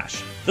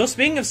Crash. Though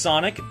speaking of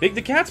Sonic, Big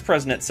the Cat's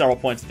present at several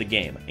points of the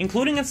game,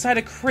 including inside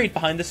a crate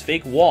behind this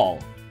fake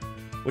wall,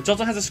 which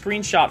also has a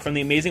screenshot from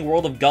the amazing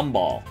world of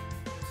Gumball.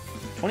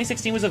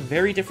 2016 was a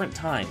very different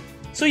time.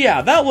 So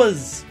yeah, that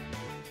was...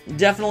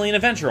 definitely an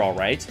adventure,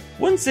 alright.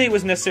 Wouldn't say it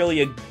was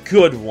necessarily a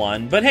good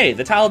one, but hey,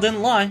 the title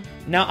didn't lie.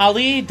 Now,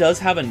 Ali does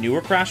have a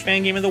newer Crash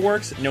fan game in the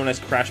works, known as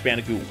Crash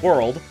Bandicoot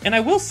World, and I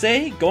will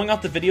say, going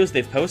off the videos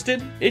they've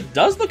posted, it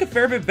does look a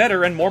fair bit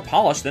better and more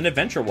polished than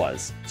Adventure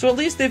was. So at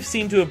least they've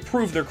seemed to have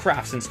improved their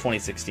craft since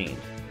 2016.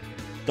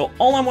 Though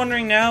all I'm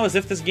wondering now is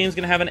if this game's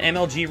gonna have an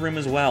MLG room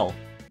as well.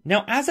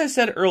 Now, as I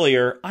said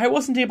earlier, I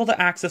wasn't able to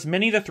access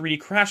many of the 3D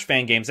Crash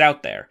fan games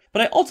out there,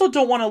 but I also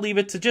don't want to leave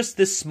it to just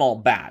this small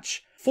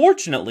batch.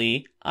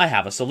 Fortunately, I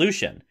have a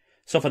solution.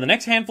 So for the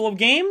next handful of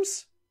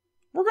games,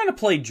 we're going to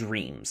play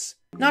Dreams.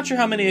 Not sure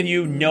how many of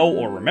you know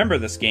or remember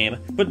this game,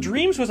 but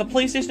Dreams was a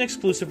PlayStation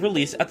exclusive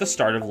release at the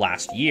start of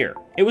last year.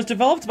 It was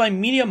developed by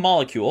Media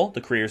Molecule,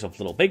 the creators of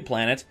Little Big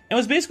Planet, and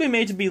was basically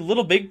made to be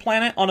Little Big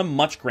Planet on a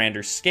much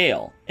grander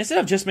scale. Instead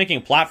of just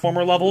making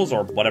platformer levels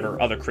or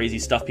whatever other crazy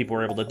stuff people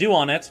were able to do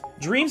on it,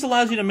 Dreams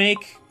allows you to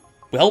make...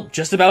 well,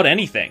 just about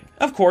anything.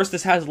 Of course,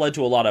 this has led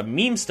to a lot of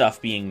meme stuff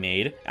being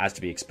made, as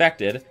to be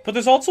expected, but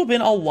there's also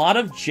been a lot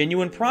of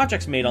genuine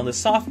projects made on this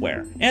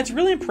software, and it's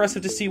really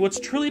impressive to see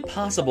what's truly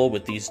possible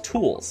with these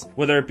tools,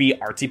 whether it be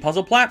artsy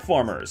puzzle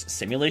platformers,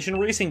 simulation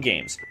racing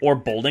games, or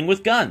bowling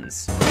with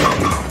guns.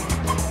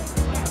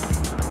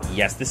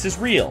 Yes, this is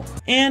real.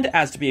 And,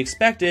 as to be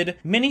expected,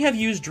 many have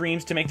used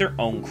Dreams to make their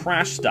own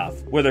Crash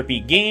stuff, whether it be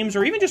games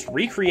or even just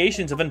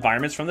recreations of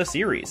environments from the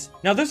series.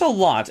 Now, there's a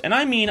lot, and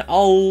I mean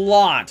a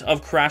lot,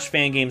 of Crash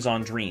fan games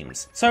on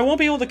Dreams, so I won't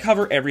be able to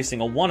cover every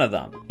single one of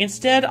them.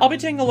 Instead, I'll be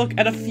taking a look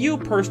at a few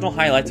personal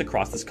highlights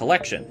across this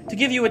collection, to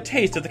give you a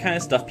taste of the kind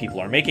of stuff people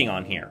are making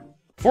on here.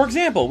 For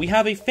example, we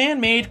have a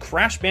fan-made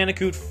Crash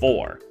Bandicoot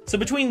 4. So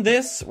between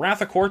this,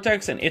 Wrath of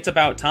Cortex, and It's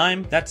About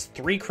Time, that's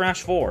 3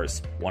 Crash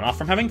 4s. One off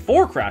from having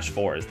 4 Crash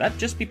 4s, that'd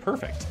just be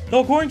perfect.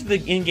 Though according to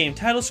the in-game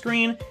title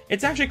screen,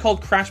 it's actually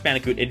called Crash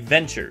Bandicoot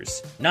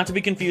Adventures. Not to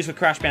be confused with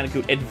Crash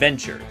Bandicoot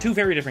Adventure, 2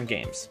 very different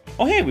games.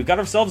 Oh hey, we've got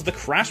ourselves the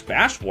Crash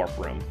Bash Warp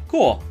Room.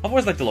 Cool, I've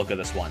always liked the look of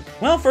this one.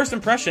 Well, first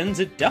impressions,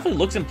 it definitely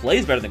looks and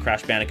plays better than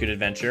Crash Bandicoot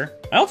Adventure.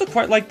 I also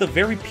quite like the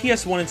very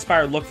PS1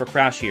 inspired look for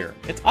Crash here.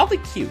 It's oddly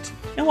cute.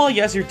 And while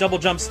yes, your double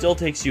jump still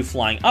takes you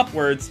flying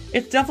upwards,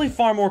 it's definitely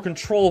far more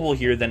controllable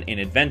here than in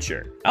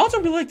Adventure. I also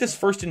really like this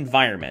first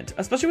environment,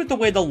 especially with the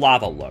way the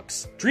lava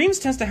looks. Dreams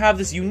tends to have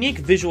this unique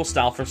visual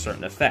style for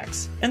certain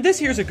effects, and this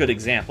here's a good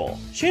example.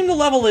 Shame the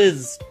level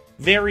is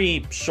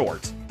very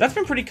short. That's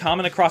been pretty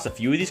common across a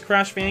few of these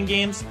Crash fan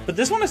games, but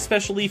this one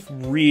especially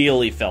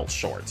really felt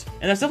short.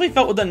 And that's definitely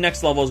felt with the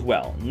next level as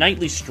well,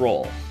 Nightly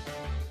Stroll,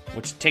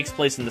 which takes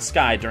place in the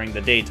sky during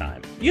the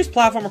daytime. You use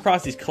platform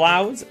across these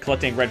clouds,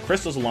 collecting red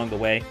crystals along the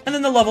way, and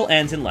then the level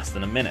ends in less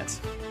than a minute.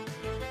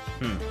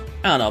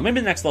 I don't know, maybe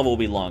the next level will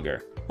be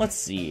longer. Let's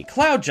see,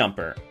 Cloud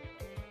Jumper.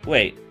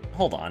 Wait,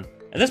 hold on.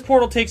 And this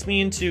portal takes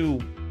me into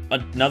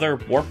another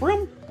warp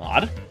room?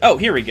 Odd. Oh,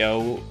 here we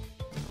go.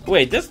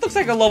 Wait, this looks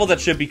like a level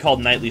that should be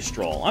called Nightly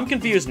Stroll. I'm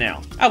confused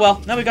now. Oh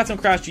well, now we got some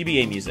Crash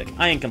GBA music.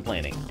 I ain't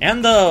complaining.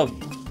 And the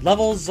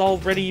level's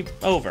already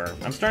over.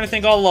 I'm starting to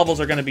think all the levels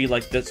are gonna be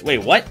like this. Wait,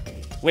 what?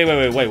 Wait,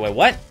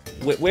 what?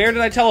 Where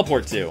did I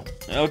teleport to?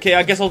 Okay,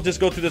 I guess I'll just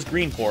go through this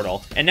green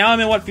portal. And now I'm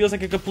in what feels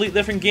like a completely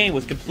different game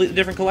with completely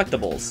different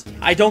collectibles.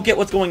 I don't get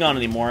what's going on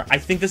anymore. I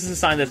think this is a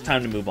sign that it's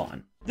time to move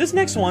on. This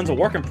next one's a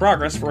work in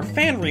progress for a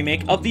fan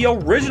remake of the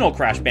original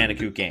Crash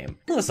Bandicoot game.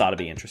 Well, this ought to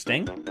be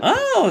interesting.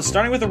 Oh,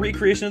 starting with a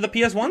recreation of the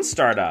PS1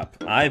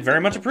 startup. I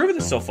very much approve of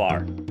this so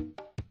far.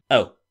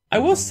 Oh, I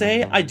will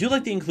say, I do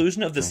like the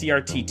inclusion of the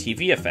CRT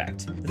TV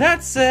effect.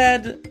 That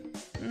said,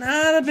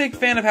 not a big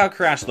fan of how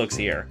Crash looks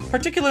here,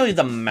 particularly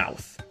the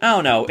mouth. I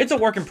don't know, it's a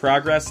work in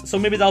progress, so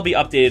maybe that'll be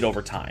updated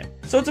over time.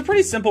 So it's a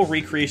pretty simple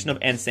recreation of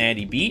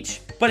Insanity Beach,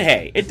 but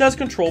hey, it does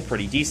control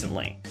pretty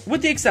decently,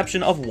 with the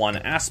exception of one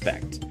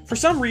aspect. For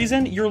some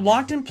reason, you're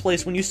locked in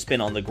place when you spin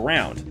on the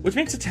ground, which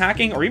makes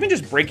attacking or even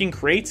just breaking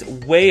crates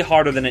way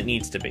harder than it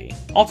needs to be.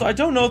 Also, I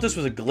don't know if this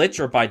was a glitch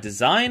or by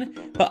design,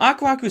 but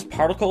Aku Aku's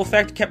particle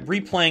effect kept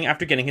replaying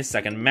after getting his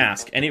second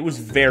mask, and it was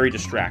very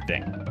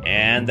distracting.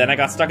 And then I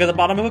got stuck at the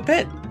bottom of a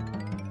pit.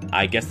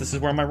 I guess this is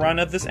where my run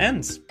of this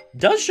ends.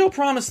 Does show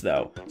promise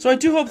though, so I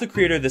do hope the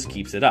creator of this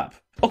keeps it up.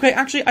 Okay,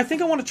 actually, I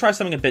think I want to try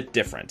something a bit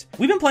different.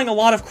 We've been playing a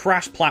lot of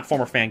Crash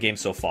platformer fan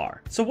games so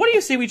far, so what do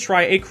you say we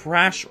try a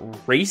Crash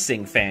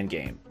racing fan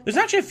game? There's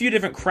actually a few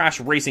different Crash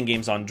racing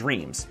games on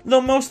Dreams, though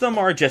most of them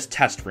are just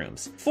test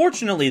rooms.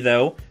 Fortunately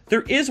though,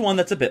 there is one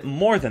that's a bit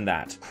more than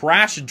that,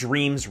 Crash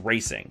Dreams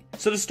Racing.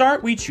 So to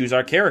start, we choose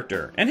our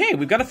character, and hey,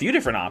 we've got a few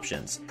different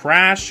options.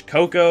 Crash,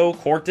 Coco,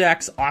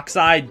 Cortex,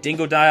 Oxide,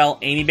 Dingodile,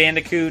 Amy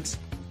Bandicoot,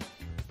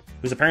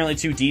 who's apparently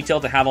too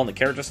detailed to have on the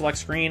character select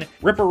screen,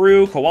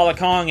 Ripperoo, Koala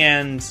Kong,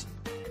 and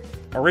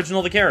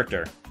Original the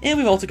character. And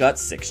we've also got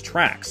 6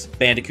 tracks: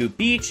 Bandicoot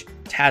Beach,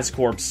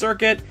 Tazcorp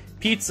Circuit,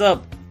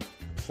 Pizza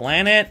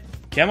Planet,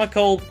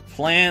 Chemical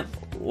Plant,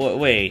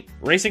 wait,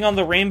 Racing on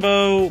the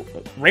Rainbow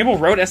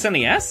Road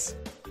SNES?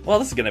 Well,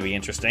 this is gonna be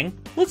interesting.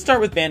 Let's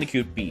start with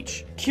Bandicoot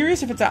Beach.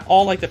 Curious if it's at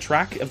all like the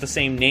track of the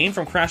same name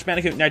from Crash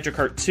Bandicoot Nitro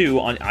Kart 2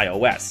 on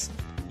iOS.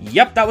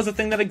 Yep, that was a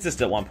thing that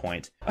existed at one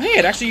point. Oh, hey,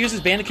 it actually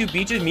uses Bandicoot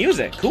Beach's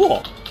music.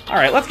 Cool.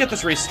 Alright, let's get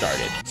this race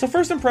started. So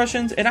first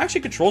impressions, it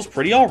actually controls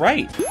pretty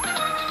alright.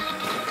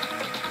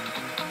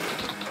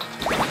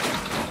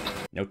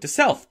 Note to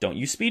self, don't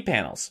use speed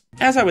panels.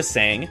 As I was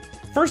saying,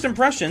 first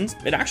impressions,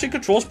 it actually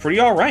controls pretty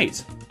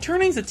alright.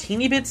 Turning's a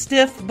teeny bit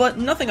stiff, but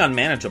nothing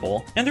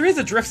unmanageable, and there is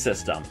a drift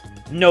system.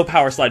 No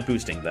power slide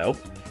boosting though,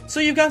 so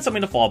you've got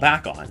something to fall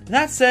back on.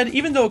 That said,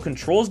 even though it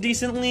controls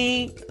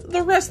decently,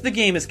 the rest of the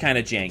game is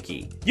kinda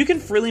janky. You can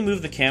freely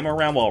move the camera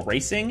around while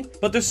racing,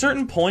 but there's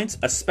certain points,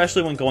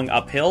 especially when going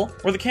uphill,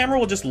 where the camera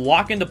will just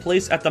lock into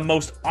place at the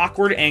most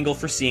awkward angle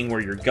for seeing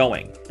where you're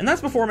going. And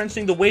that's before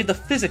mentioning the way the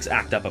physics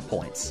act up at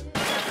points.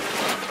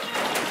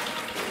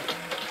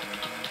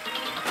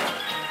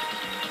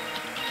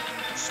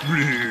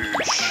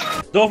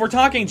 Though if we're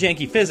talking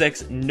janky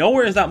physics,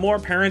 nowhere is that more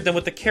apparent than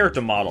with the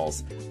character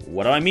models.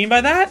 What do I mean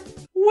by that?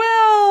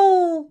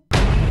 Well...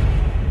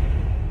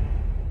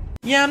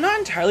 yeah, I'm not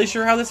entirely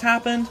sure how this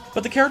happened,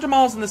 but the character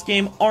models in this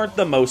game aren't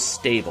the most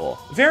stable.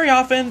 Very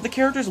often, the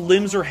character's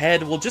limbs or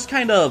head will just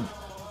kind of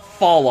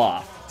fall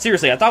off.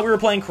 Seriously, I thought we were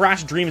playing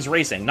Crash Dreams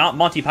Racing, not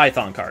Monty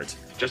Python Kart.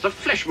 Just a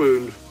flesh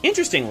wound.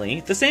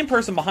 Interestingly, the same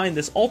person behind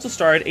this also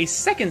starred a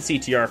second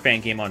CTR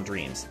fan game on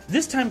Dreams,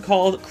 this time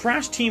called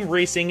Crash Team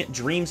Racing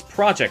Dreams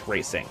Project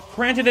Racing.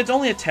 Granted, it's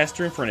only a test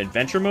room for an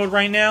adventure mode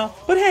right now,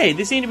 but hey,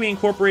 they seem to be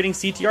incorporating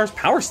CTR's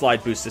power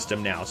slide boost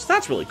system now, so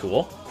that's really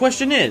cool.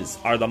 Question is,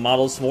 are the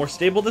models more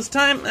stable this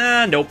time?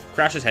 Nope,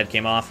 Crash's head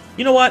came off.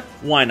 You know what?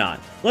 Why not?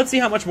 Let's see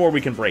how much more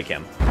we can break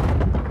him.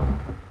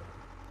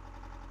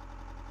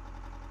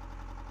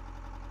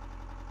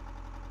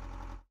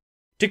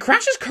 Did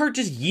Crash's cart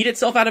just yeet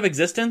itself out of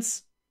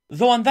existence?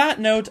 Though on that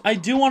note, I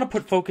do want to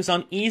put focus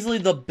on easily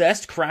the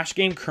best Crash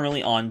game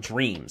currently on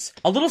Dreams.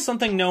 A little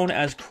something known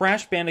as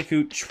Crash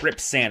Bandicoot Trip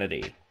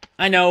Sanity.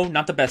 I know,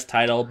 not the best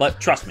title,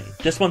 but trust me,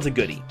 this one's a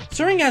goodie.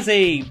 Serving as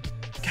a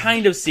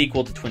kind of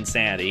sequel to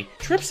Twinsanity,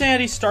 Trip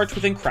Sanity starts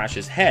within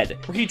Crash's head,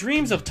 where he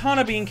dreams of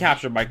Tana being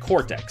captured by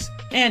Cortex,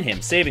 and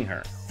him saving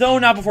her. Though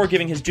not before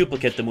giving his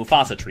duplicate the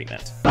Mufasa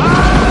treatment.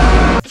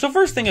 So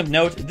first thing of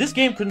note, this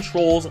game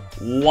controls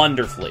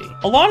wonderfully.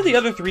 A lot of the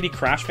other 3D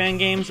Crash fan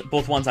games,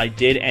 both ones I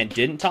did and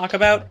didn't talk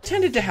about,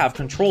 tended to have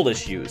control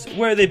issues,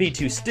 where they'd be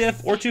too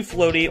stiff or too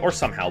floaty or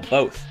somehow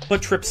both.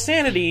 But Trip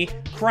Sanity,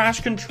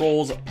 Crash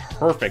controls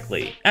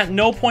perfectly. At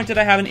no point did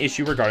I have an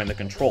issue regarding the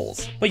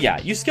controls. But yeah,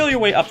 you scale your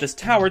way up this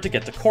tower to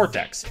get to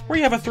Cortex, where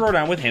you have a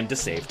throwdown with him to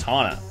save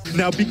Tana.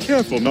 Now be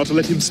careful not to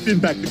let him spin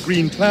back the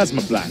green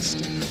plasma blast.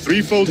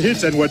 3-fold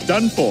hit and we're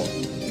done for.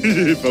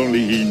 If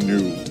only he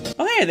knew.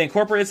 Oh hey, Hey, they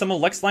incorporated some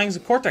of Lex Lang's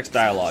Cortex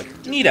dialogue.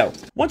 Neato.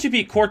 Once you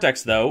beat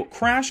Cortex, though,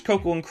 Crash,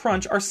 Coco, and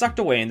Crunch are sucked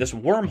away in this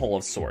wormhole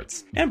of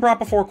sorts, and brought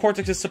before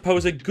Cortex's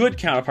supposed good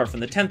counterpart from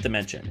the 10th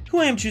dimension, who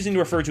I am choosing to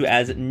refer to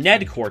as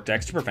Ned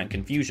Cortex to prevent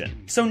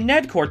confusion. So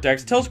Ned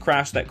Cortex tells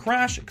Crash that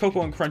Crash,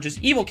 Coco, and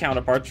Crunch's evil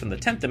counterparts from the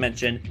 10th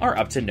dimension are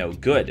up to no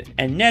good,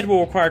 and Ned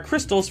will require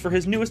crystals for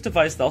his newest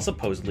device that'll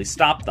supposedly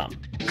stop them.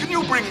 Can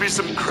you bring me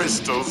some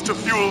crystals to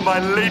fuel my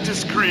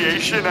latest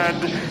creation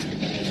and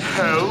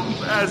help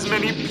as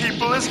many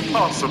people as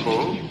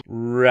possible?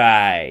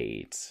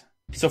 Right.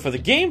 So for the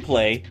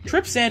gameplay,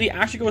 Trip Sandy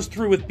actually goes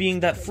through with being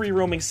that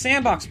free-roaming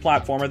sandbox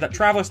platformer that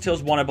Traveler's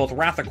Tales wanted both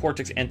Wrath of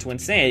Cortex and Twin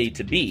Sanity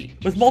to be,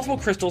 with multiple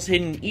crystals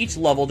hidden in each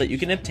level that you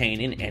can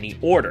obtain in any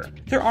order.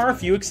 There are a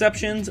few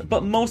exceptions,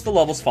 but most of the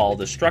levels follow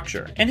this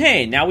structure. And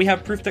hey, now we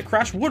have proof that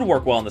Crash would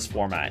work well in this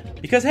format.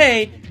 Because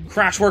hey,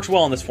 Crash works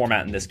well in this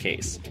format in this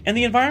case. And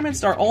the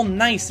environments are all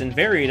nice and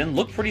varied and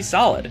look pretty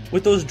solid,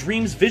 with those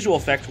Dreams visual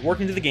effects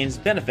working to the game's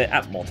benefit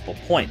at multiple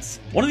points.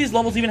 One of these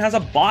levels even has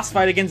a boss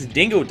fight against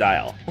Dingo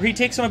Dial, where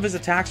he takes some of his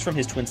attacks from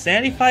his Twin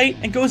Sanity fight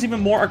and goes even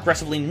more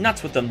aggressively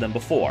nuts with them than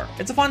before.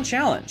 It's a fun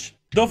challenge.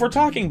 Though if we're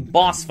talking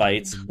boss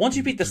fights, once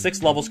you beat the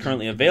 6 levels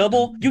currently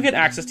available, you get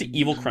access to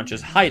Evil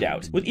Crunch's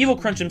hideout, with Evil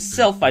Crunch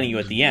himself fighting you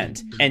at the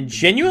end. And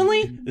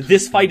genuinely,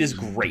 this fight is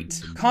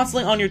great.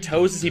 Constantly on your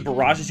toes as he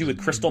barrages you with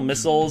crystal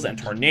missiles and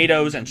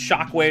tornadoes and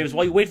shockwaves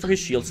while you wait for his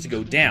shields to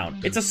go down.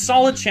 It's a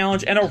solid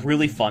challenge and a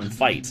really fun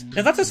fight.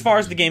 Now that's as far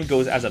as the game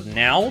goes as of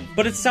now,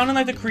 but it's sounding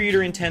like the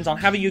creator intends on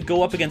having you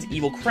go up against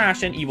Evil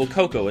Crash and Evil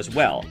Coco as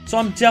well, so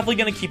I'm definitely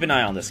going to keep an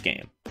eye on this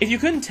game. If you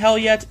couldn't tell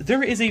yet,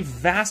 there is a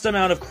vast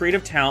amount of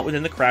creative talent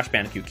within the Crash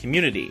Bandicoot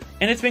community,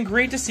 and it's been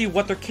great to see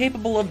what they're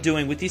capable of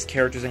doing with these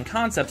characters and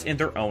concepts in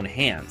their own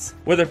hands.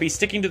 Whether it be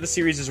sticking to the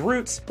series'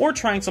 roots, or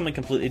trying something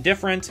completely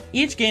different,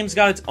 each game's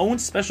got its own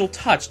special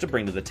touch to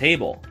bring to the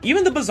table.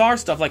 Even the bizarre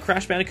stuff like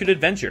Crash Bandicoot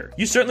Adventure,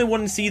 you certainly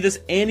wouldn't see this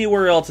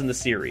anywhere else in the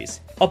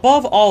series.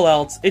 Above all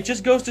else, it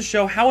just goes to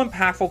show how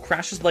impactful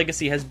Crash's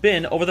legacy has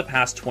been over the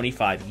past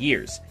 25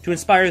 years, to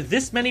inspire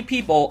this many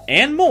people,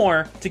 and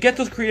more, to get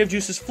those creative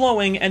juices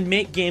flowing and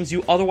make games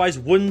you otherwise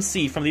wouldn't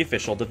see from the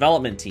official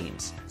development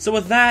teams. So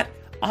with that,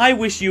 I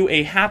wish you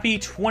a happy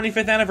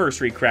 25th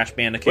anniversary, Crash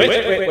Bandicoot.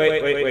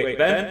 Wait,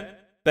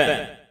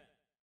 Ben.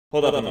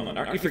 Hold up a moment,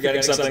 aren't you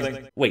forgetting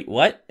something? Wait,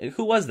 what?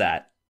 Who was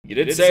that? You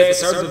did say at the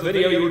start of the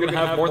video you were going to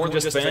have more than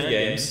just fan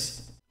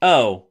games.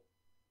 Oh,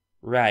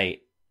 right.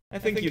 I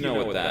think you know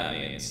what that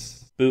means.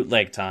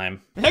 Bootleg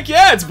time. Heck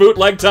yeah, it's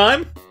bootleg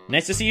time!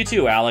 Nice to see you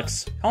too,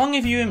 Alex. How long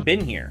have you even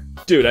been here?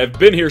 Dude, I've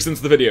been here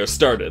since the video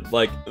started.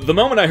 Like, the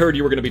moment I heard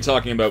you were going to be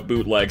talking about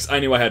bootlegs, I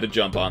knew I had to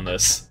jump on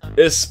this.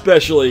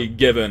 Especially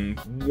given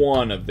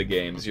one of the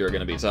games you're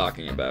going to be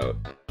talking about.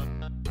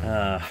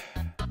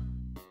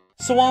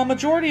 So while a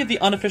majority of the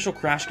unofficial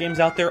Crash games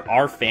out there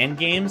are fan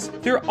games,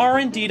 there are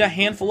indeed a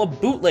handful of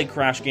bootleg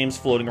Crash games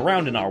floating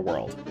around in our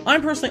world.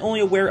 I'm personally only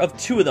aware of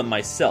 2 of them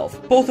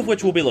myself, both of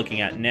which we'll be looking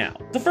at now.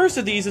 The first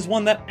of these is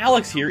one that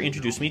Alex here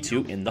introduced me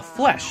to in the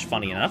flesh,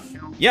 funny enough.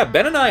 Yeah,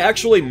 Ben and I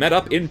actually met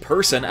up in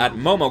person at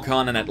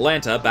MomoCon in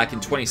Atlanta back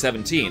in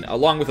 2017,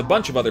 along with a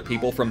bunch of other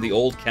people from the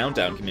old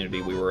Countdown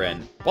community we were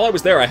in. While I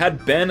was there, I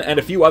had Ben and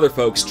a few other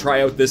folks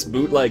try out this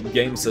bootleg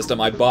game system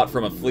I bought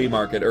from a flea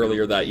market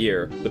earlier that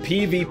year, the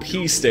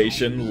PvP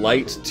Station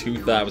Lite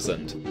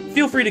 2000.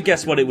 Feel free to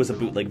guess what it was a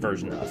bootleg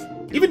version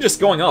of. Even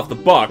just going off the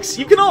box,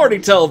 you can already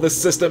tell this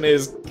system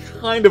is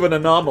kind of an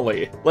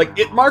anomaly. Like,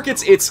 it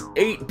markets its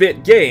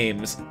 8-bit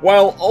games,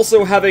 while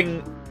also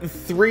having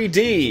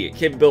 3D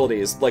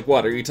capabilities. Like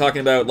what, are you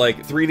talking about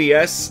like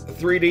 3DS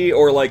 3D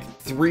or like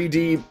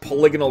 3D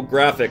polygonal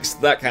graphics,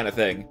 that kind of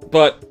thing?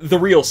 But the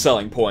real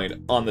selling point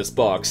on this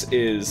box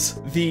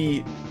is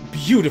the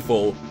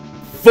beautiful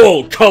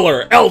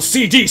full-color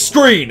LCD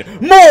screen!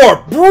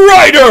 More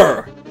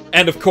brighter!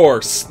 And of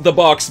course, the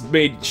box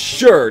made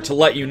sure to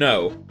let you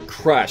know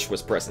Crash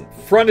was present.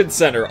 Front and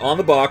center on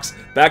the box,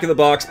 back of the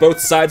box, both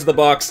sides of the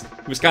box.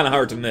 It was kind of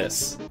hard to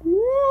miss.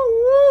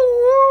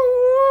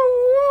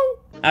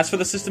 As for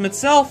the system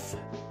itself,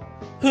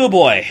 oh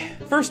boy.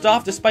 First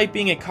off, despite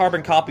being a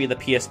carbon copy of the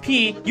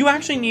PSP, you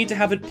actually need to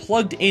have it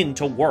plugged in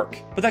to work,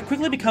 but that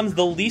quickly becomes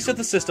the least of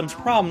the system's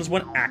problems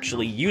when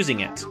actually using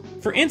it.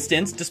 For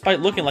instance,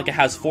 despite looking like it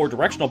has 4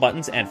 directional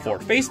buttons and 4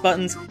 face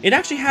buttons, it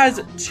actually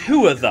has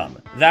 2 of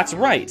them. That's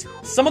right,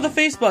 some of the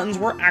face buttons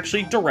were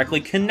actually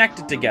directly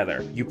connected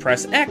together. You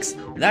press X,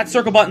 that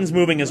circle button's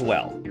moving as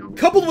well.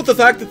 Coupled with the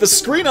fact that the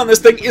screen on this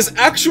thing is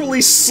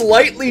actually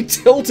slightly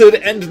tilted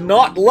and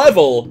not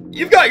level,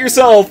 you've got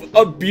yourself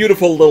a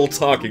beautiful little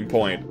talking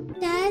point.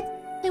 Dad,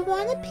 I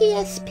want a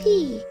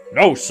PSP.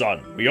 No,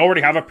 son, we already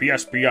have a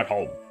PSP at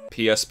home.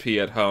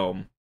 PSP at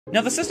home.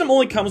 Now, the system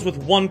only comes with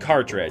 1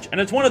 cartridge, and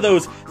it's one of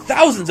those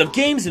thousands of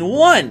games in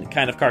one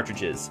kind of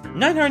cartridges.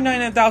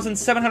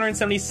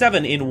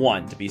 999,777 in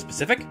one, to be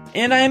specific.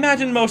 And I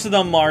imagine most of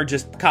them are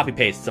just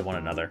copy-pastes of one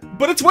another.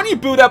 But it's when you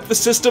boot up the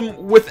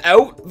system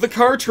without the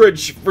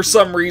cartridge, for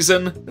some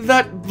reason,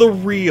 that the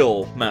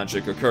real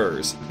magic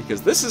occurs.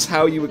 Because this is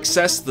how you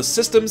access the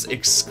system's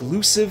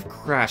exclusive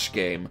Crash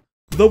game,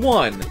 the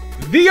one,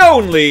 the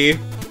only,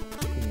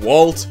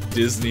 Walt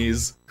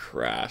Disney's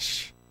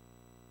Crash.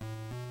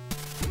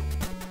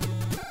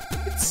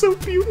 It's so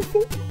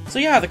beautiful. So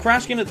yeah, the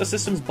Crash game that the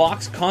system's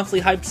box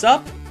constantly hypes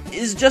up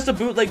is just a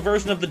bootleg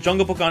version of the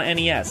Jungle Book on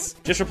NES,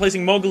 just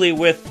replacing Mowgli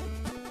with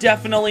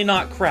definitely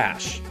not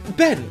Crash.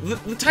 Ben,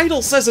 the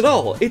title says it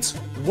all. It's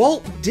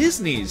Walt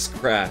Disney's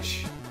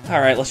Crash.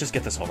 Alright, let's just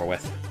get this over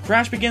with.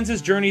 Crash begins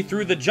his journey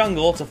through the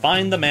jungle to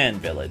find the Man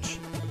Village.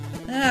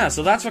 Ah,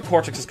 so that's what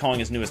Cortex is calling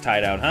his newest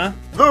hideout, huh?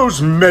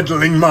 Those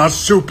meddling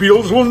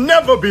marsupials will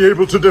never be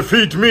able to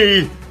defeat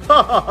me!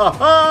 Ha ha ha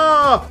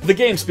ha! The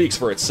game speaks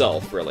for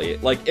itself, really.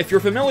 Like, if you're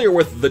familiar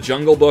with The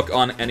Jungle Book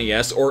on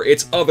NES, or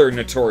its other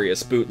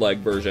notorious bootleg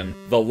version,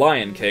 The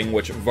Lion King,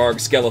 which Varg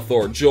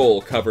Skeletor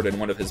Joel covered in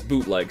one of his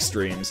bootleg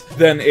streams,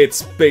 then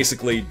it's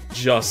basically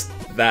just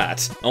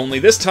that. Only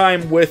this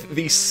time with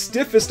the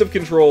stiffest of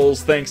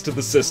controls thanks to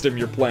the system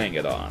you're playing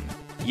it on.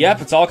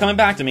 Yep, it's all coming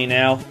back to me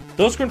now.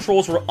 Those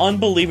controls were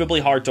unbelievably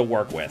hard to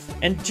work with,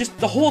 and just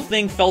the whole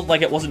thing felt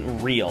like it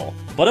wasn't real.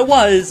 But it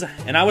was,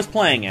 and I was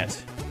playing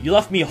it. You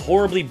left me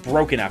horribly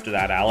broken after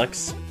that,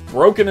 Alex.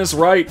 Broken is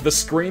right. The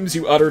screams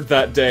you uttered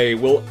that day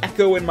will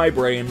echo in my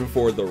brain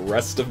for the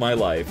rest of my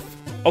life.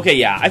 Okay,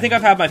 yeah, I think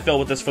I've had my fill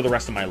with this for the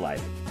rest of my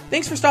life.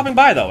 Thanks for stopping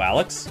by, though,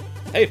 Alex.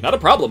 Hey, not a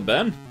problem,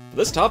 Ben. For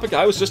this topic,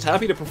 I was just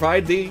happy to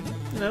provide the,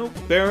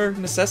 bare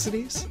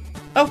necessities.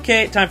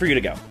 Okay, time for you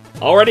to go.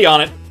 Already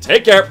on it.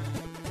 Take care.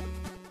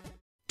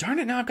 Darn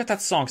it, now I've got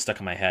that song stuck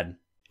in my head.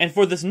 And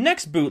for this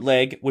next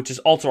bootleg, which is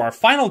also our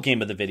final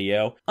game of the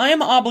video, I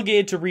am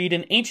obligated to read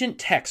an ancient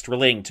text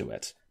relating to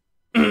it.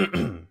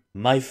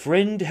 My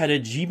friend had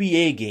a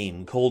GBA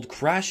game called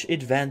Crash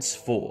Advance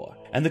 4,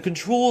 and the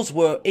controls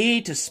were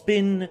A to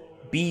spin,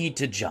 B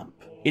to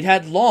jump. It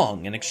had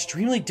long and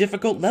extremely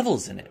difficult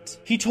levels in it.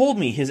 He told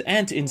me his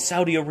aunt in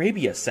Saudi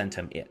Arabia sent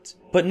him it.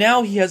 But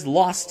now he has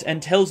lost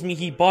and tells me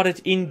he bought it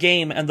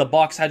in-game and the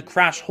box had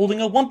Crash holding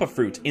a Wumpa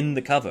fruit in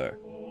the cover.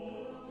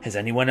 Has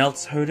anyone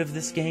else heard of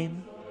this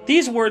game?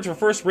 These words were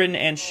first written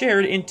and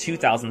shared in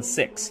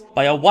 2006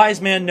 by a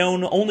wise man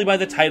known only by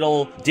the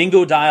title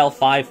Dingodile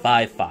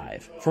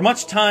 555. For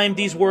much time,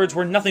 these words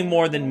were nothing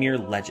more than mere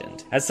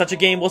legend, as such a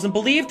game wasn't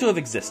believed to have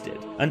existed,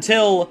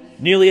 until,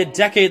 nearly a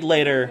decade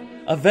later,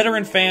 a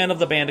veteran fan of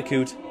the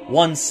Bandicoot,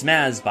 one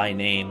Smaz by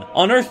name,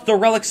 unearthed the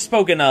relic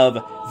spoken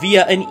of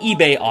via an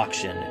eBay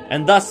auction,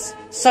 and thus,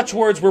 such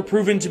words were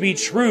proven to be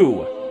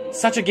true.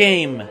 Such a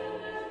game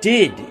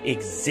did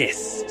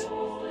exist.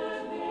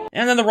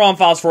 And then the ROM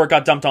files for it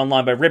got dumped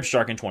online by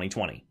Ribshark in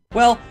 2020.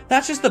 Well,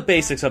 that's just the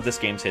basics of this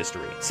game's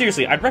history.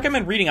 Seriously, I'd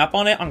recommend reading up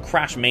on it on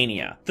Crash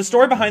Mania. The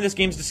story behind this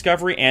game's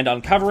discovery and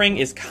uncovering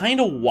is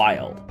kinda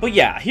wild. But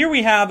yeah, here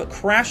we have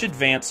Crash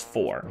Advance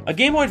 4, a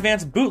Game Boy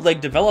Advance bootleg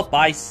developed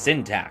by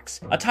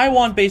Syntax, a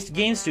Taiwan-based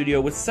game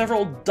studio with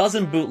several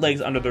dozen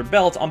bootlegs under their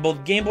belt on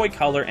both Game Boy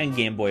Color and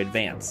Game Boy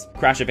Advance.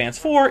 Crash Advance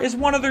 4 is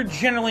one of their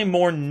generally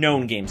more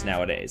known games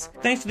nowadays,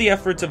 thanks to the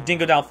efforts of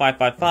Dingodile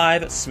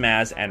 555,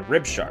 Smaz, and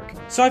Ribshark.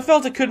 So I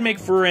felt it could make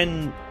for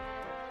an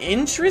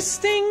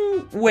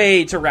interesting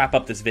way to wrap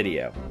up this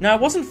video. Now, I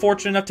wasn't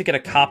fortunate enough to get a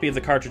copy of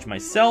the cartridge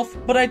myself,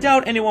 but I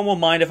doubt anyone will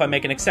mind if I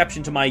make an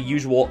exception to my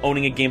usual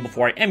owning a game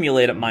before I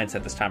emulate it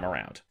mindset this time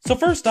around. So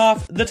first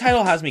off, the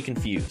title has me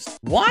confused.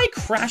 Why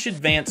Crash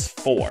Advance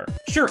 4?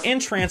 Sure,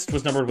 Entranced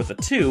was numbered with a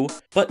 2,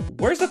 but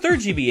where's the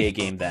third GBA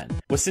game then?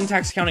 Was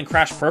Syntax counting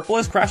Crash Purple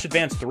as Crash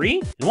Advance 3?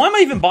 And why am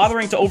I even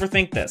bothering to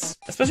overthink this?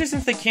 Especially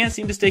since they can't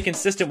seem to stay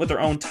consistent with their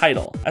own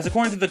title, as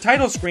according to the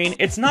title screen,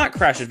 it's not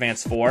Crash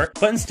Advance 4,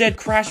 but instead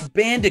Crash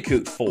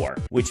Bandicoot 4,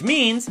 which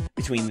means,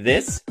 between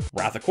this,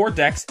 Wrath of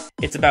Cortex,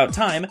 It's About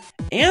Time,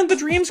 and the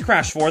Dreams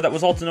Crash 4 that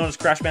was also known as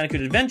Crash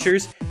Bandicoot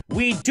Adventures,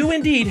 we do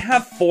indeed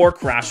have 4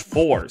 Crash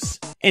 4s.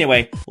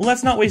 Anyway,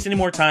 let's not waste any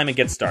more time and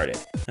get started.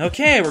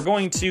 Okay, we're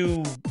going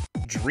to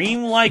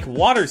Dreamlike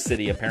Water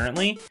City,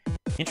 apparently.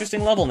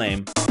 Interesting level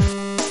name.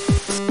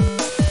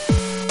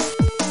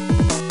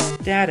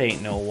 That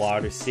ain't no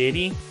Water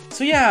City.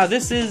 So yeah,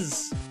 this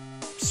is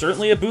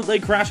certainly a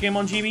bootleg Crash game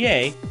on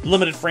GBA.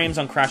 Limited frames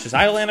on Crash's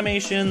idle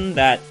animation,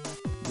 that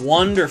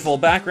wonderful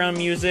background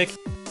music,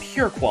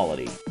 pure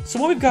quality. So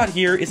what we've got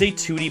here is a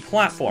 2D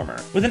platformer,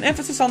 with an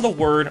emphasis on the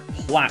word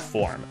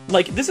platform.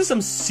 Like, this is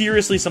some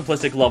seriously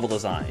simplistic level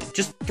design.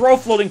 Just throw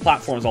floating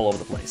platforms all over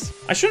the place.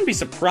 I shouldn't be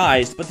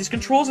surprised, but these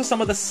controls are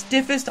some of the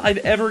stiffest I've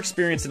ever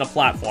experienced in a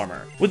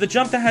platformer, with a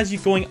jump that has you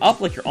going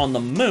up like you're on the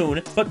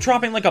moon, but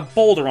dropping like a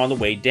boulder on the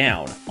way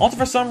down. Also,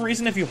 for some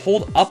reason, if you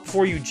hold up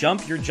before you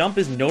jump, your jump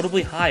is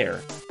notably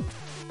higher.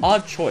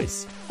 Odd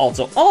choice.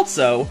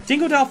 Also,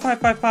 Dingodile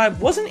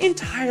 555 wasn't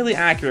entirely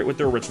accurate with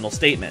their original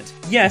statement.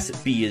 Yes,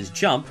 B is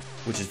jump,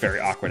 which is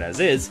very awkward as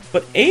is,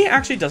 but A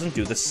actually doesn't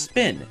do the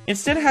spin.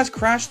 Instead, it has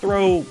Crash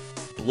throw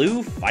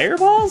blue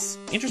fireballs?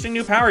 Interesting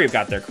new power you've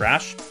got there,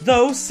 Crash.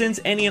 Though, since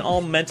any and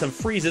all momentum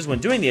freezes when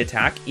doing the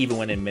attack, even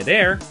when in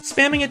midair,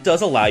 spamming it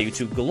does allow you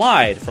to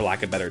glide, for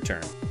lack of a better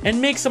term,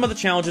 and make some of the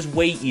challenges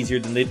way easier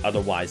than they'd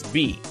otherwise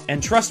be.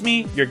 And trust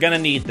me, you're gonna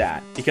need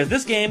that, because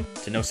this game,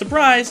 to no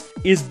surprise,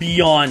 is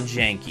beyond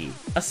janky.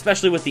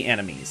 especially with the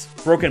enemies.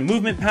 Broken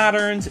movement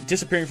patterns,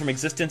 disappearing from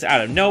existence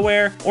out of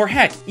nowhere, or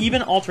heck,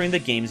 even altering the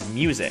game's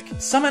music.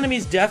 Some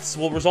enemies' deaths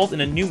will result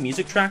in a new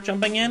music track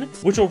jumping in,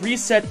 which will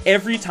reset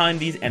every time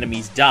these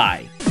enemies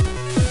die.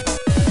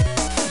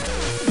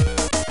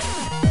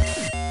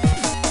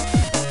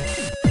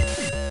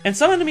 And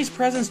some enemies'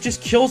 presence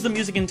just kills the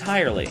music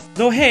entirely.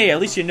 Though hey, at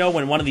least you know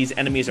when one of these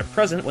enemies are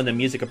present when the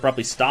music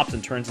abruptly stops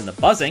and turns into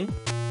buzzing.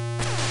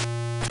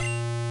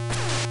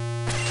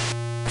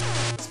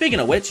 Speaking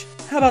of which,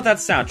 how about that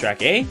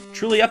soundtrack, eh?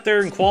 Truly up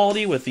there in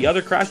quality with the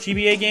other Crash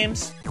GBA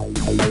games?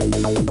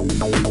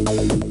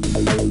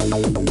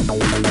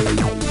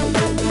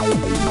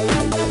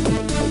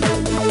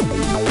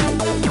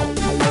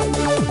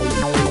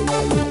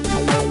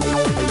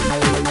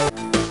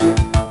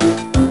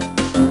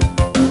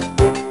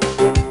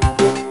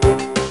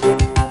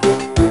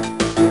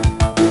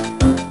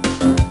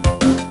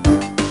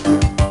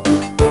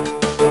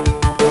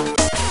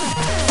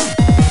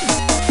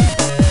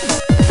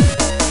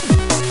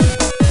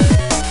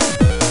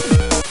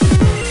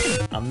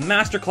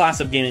 Masterclass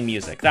of gaming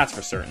music, that's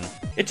for certain.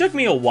 It took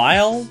me a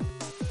while,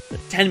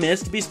 10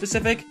 minutes to be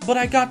specific, but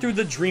I got through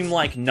the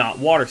dreamlike Not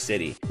Water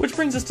City, which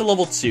brings us to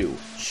level 2,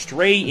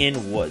 Stray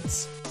in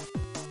Woods.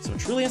 Some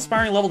truly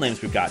inspiring level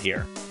names we've got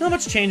here. Not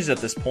much changes at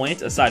this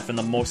point, aside from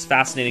the most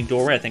fascinating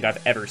doorway I think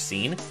I've ever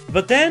seen.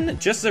 But then,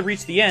 just as I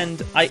reach the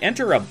end, I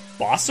enter a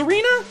boss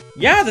arena?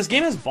 Yeah, this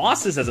game has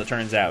bosses as it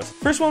turns out.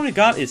 First one we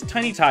got is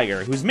Tiny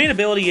Tiger, whose main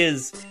ability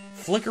is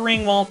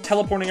flickering while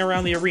teleporting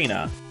around the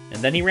arena.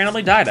 And then he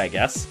randomly died, I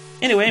guess.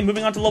 Anyway,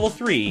 moving on to level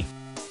 3.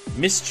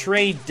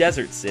 Mistray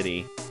Desert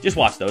City. Just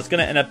watch though, it's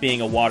gonna end up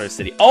being a water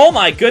city. Oh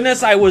my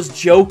goodness, I was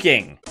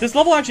joking! This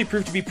level actually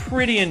proved to be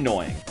pretty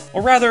annoying.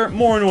 Or rather,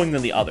 more annoying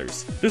than the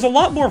others. There's a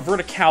lot more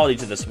verticality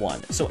to this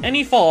one, so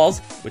any falls,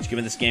 which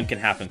given this game can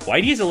happen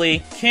quite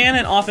easily, can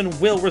and often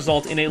will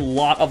result in a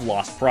lot of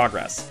lost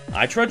progress.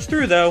 I trudged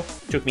through though,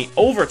 took me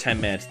over 10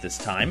 minutes this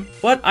time,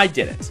 but I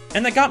did it.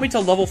 And that got me to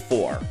level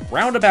 4,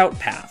 Roundabout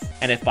Path.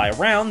 And if by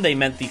round they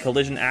meant the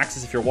collision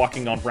axis if you're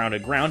walking on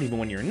rounded ground even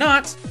when you're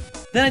not,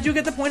 then I do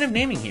get the point of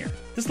naming here.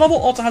 This level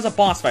also has a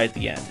boss fight at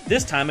the end,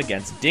 this time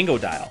against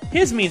Dingodile.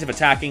 His means of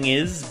attacking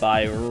is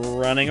by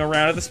running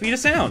around at the speed of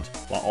sound,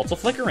 while also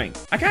flickering.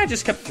 I kinda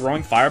just kept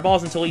throwing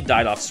fireballs until he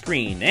died off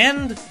screen,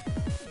 and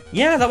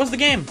yeah, that was the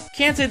game.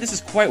 Can't say this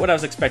is quite what I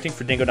was expecting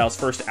for Dingodile's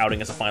first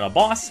outing as a final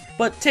boss,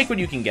 but take what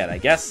you can get, I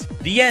guess.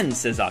 The end,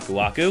 says Aku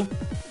Aku.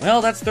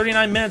 Well, that's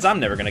 39 minutes I'm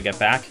never gonna get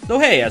back. Though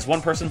hey, as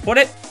one person put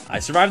it, I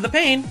survived the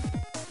pain.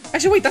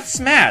 Actually wait, that's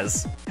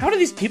Smaz. How do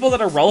these people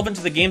that are relevant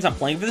to the games I'm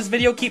playing for this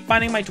video keep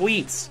finding my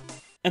tweets?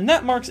 And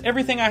that marks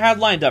everything I had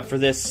lined up for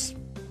this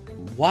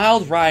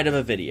wild ride of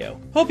a video.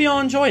 Hope you all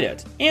enjoyed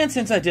it. And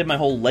since I did my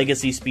whole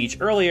legacy speech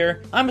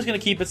earlier, I'm just gonna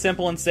keep it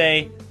simple and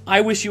say,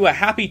 I wish you a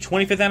happy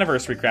 25th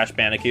anniversary, Crash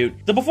Bandicoot.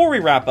 Though before we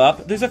wrap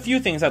up, there's a few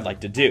things I'd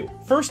like to do.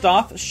 First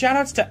off,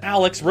 shoutouts to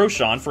Alex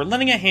Rochon for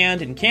lending a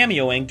hand and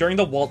cameoing during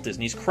the Walt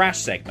Disney's Crash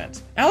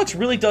segment. Alex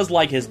really does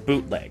like his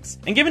bootlegs,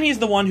 and given he's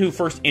the one who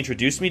first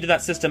introduced me to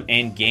that system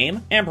and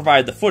game, and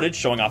provided the footage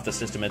showing off the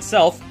system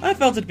itself, I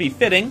felt it'd be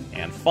fitting,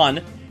 and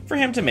fun, for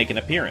him to make an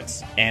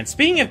appearance. And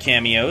speaking of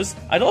cameos,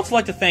 I'd also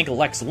like to thank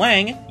Lex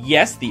Lang,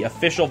 yes, the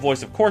official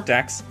voice of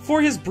Cortex, for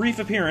his brief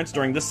appearance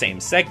during the same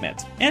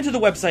segment, and to the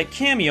website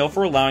Cameo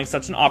for allowing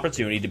such an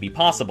opportunity to be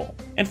possible.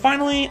 And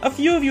finally, a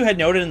few of you had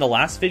noted in the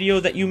last video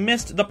that you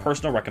missed the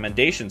personal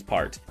recommendations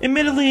part.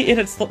 Admittedly, it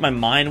had slipped my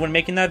mind when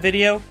making that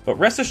video, but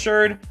rest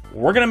assured,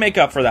 we're gonna make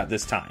up for that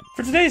this time.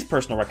 For today's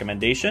personal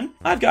recommendation,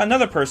 I've got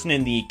another person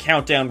in the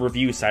countdown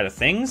review side of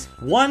things,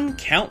 one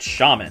Count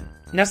Shaman.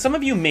 Now some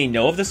of you may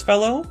know of this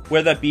fellow,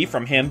 whether that be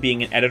from him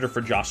being an editor for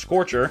Josh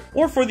Scorcher,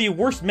 or for the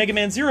worst Mega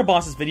Man Zero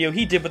bosses video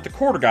he did with the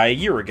Quarter Guy a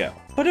year ago.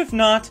 But if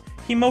not,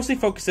 he mostly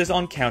focuses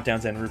on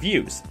countdowns and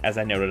reviews, as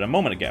I noted a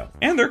moment ago.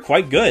 And they're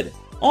quite good,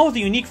 all with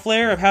the unique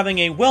flair of having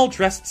a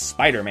well-dressed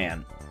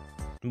Spider-Man.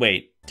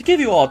 Wait, to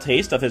give you all a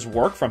taste of his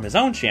work from his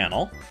own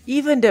channel,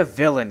 even the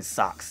villain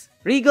sucks.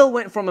 Regal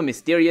went from a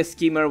mysterious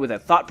schemer with a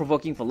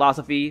thought-provoking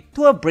philosophy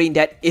to a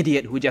brain-dead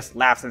idiot who just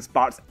laughs and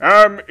spouts,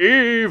 "I'm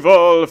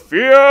evil,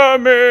 fear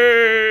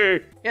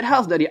me!" It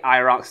helps that the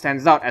IROC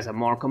stands out as a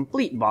more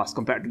complete boss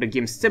compared to the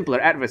game's simpler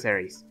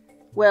adversaries.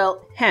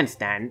 Well,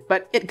 handstand,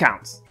 but it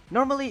counts.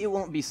 Normally it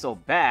won't be so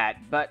bad,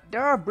 but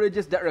there are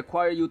bridges that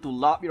require you to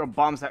lob your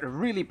bombs at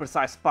really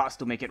precise spots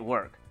to make it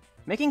work.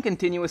 Making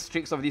continuous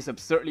streaks of these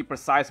absurdly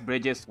precise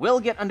bridges will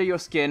get under your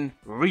skin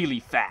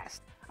really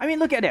fast. I mean,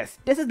 look at this.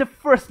 This is the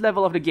first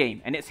level of the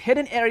game, and its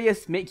hidden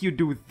areas make you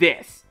do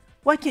this.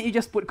 Why can't you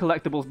just put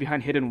collectibles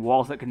behind hidden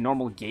walls like a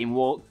normal game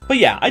world? But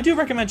yeah, I do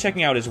recommend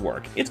checking out his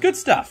work. It's good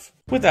stuff.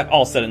 With that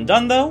all said and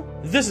done though,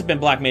 this has been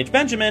Black Mage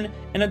Benjamin,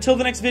 and until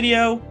the next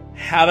video,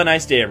 have a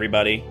nice day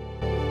everybody.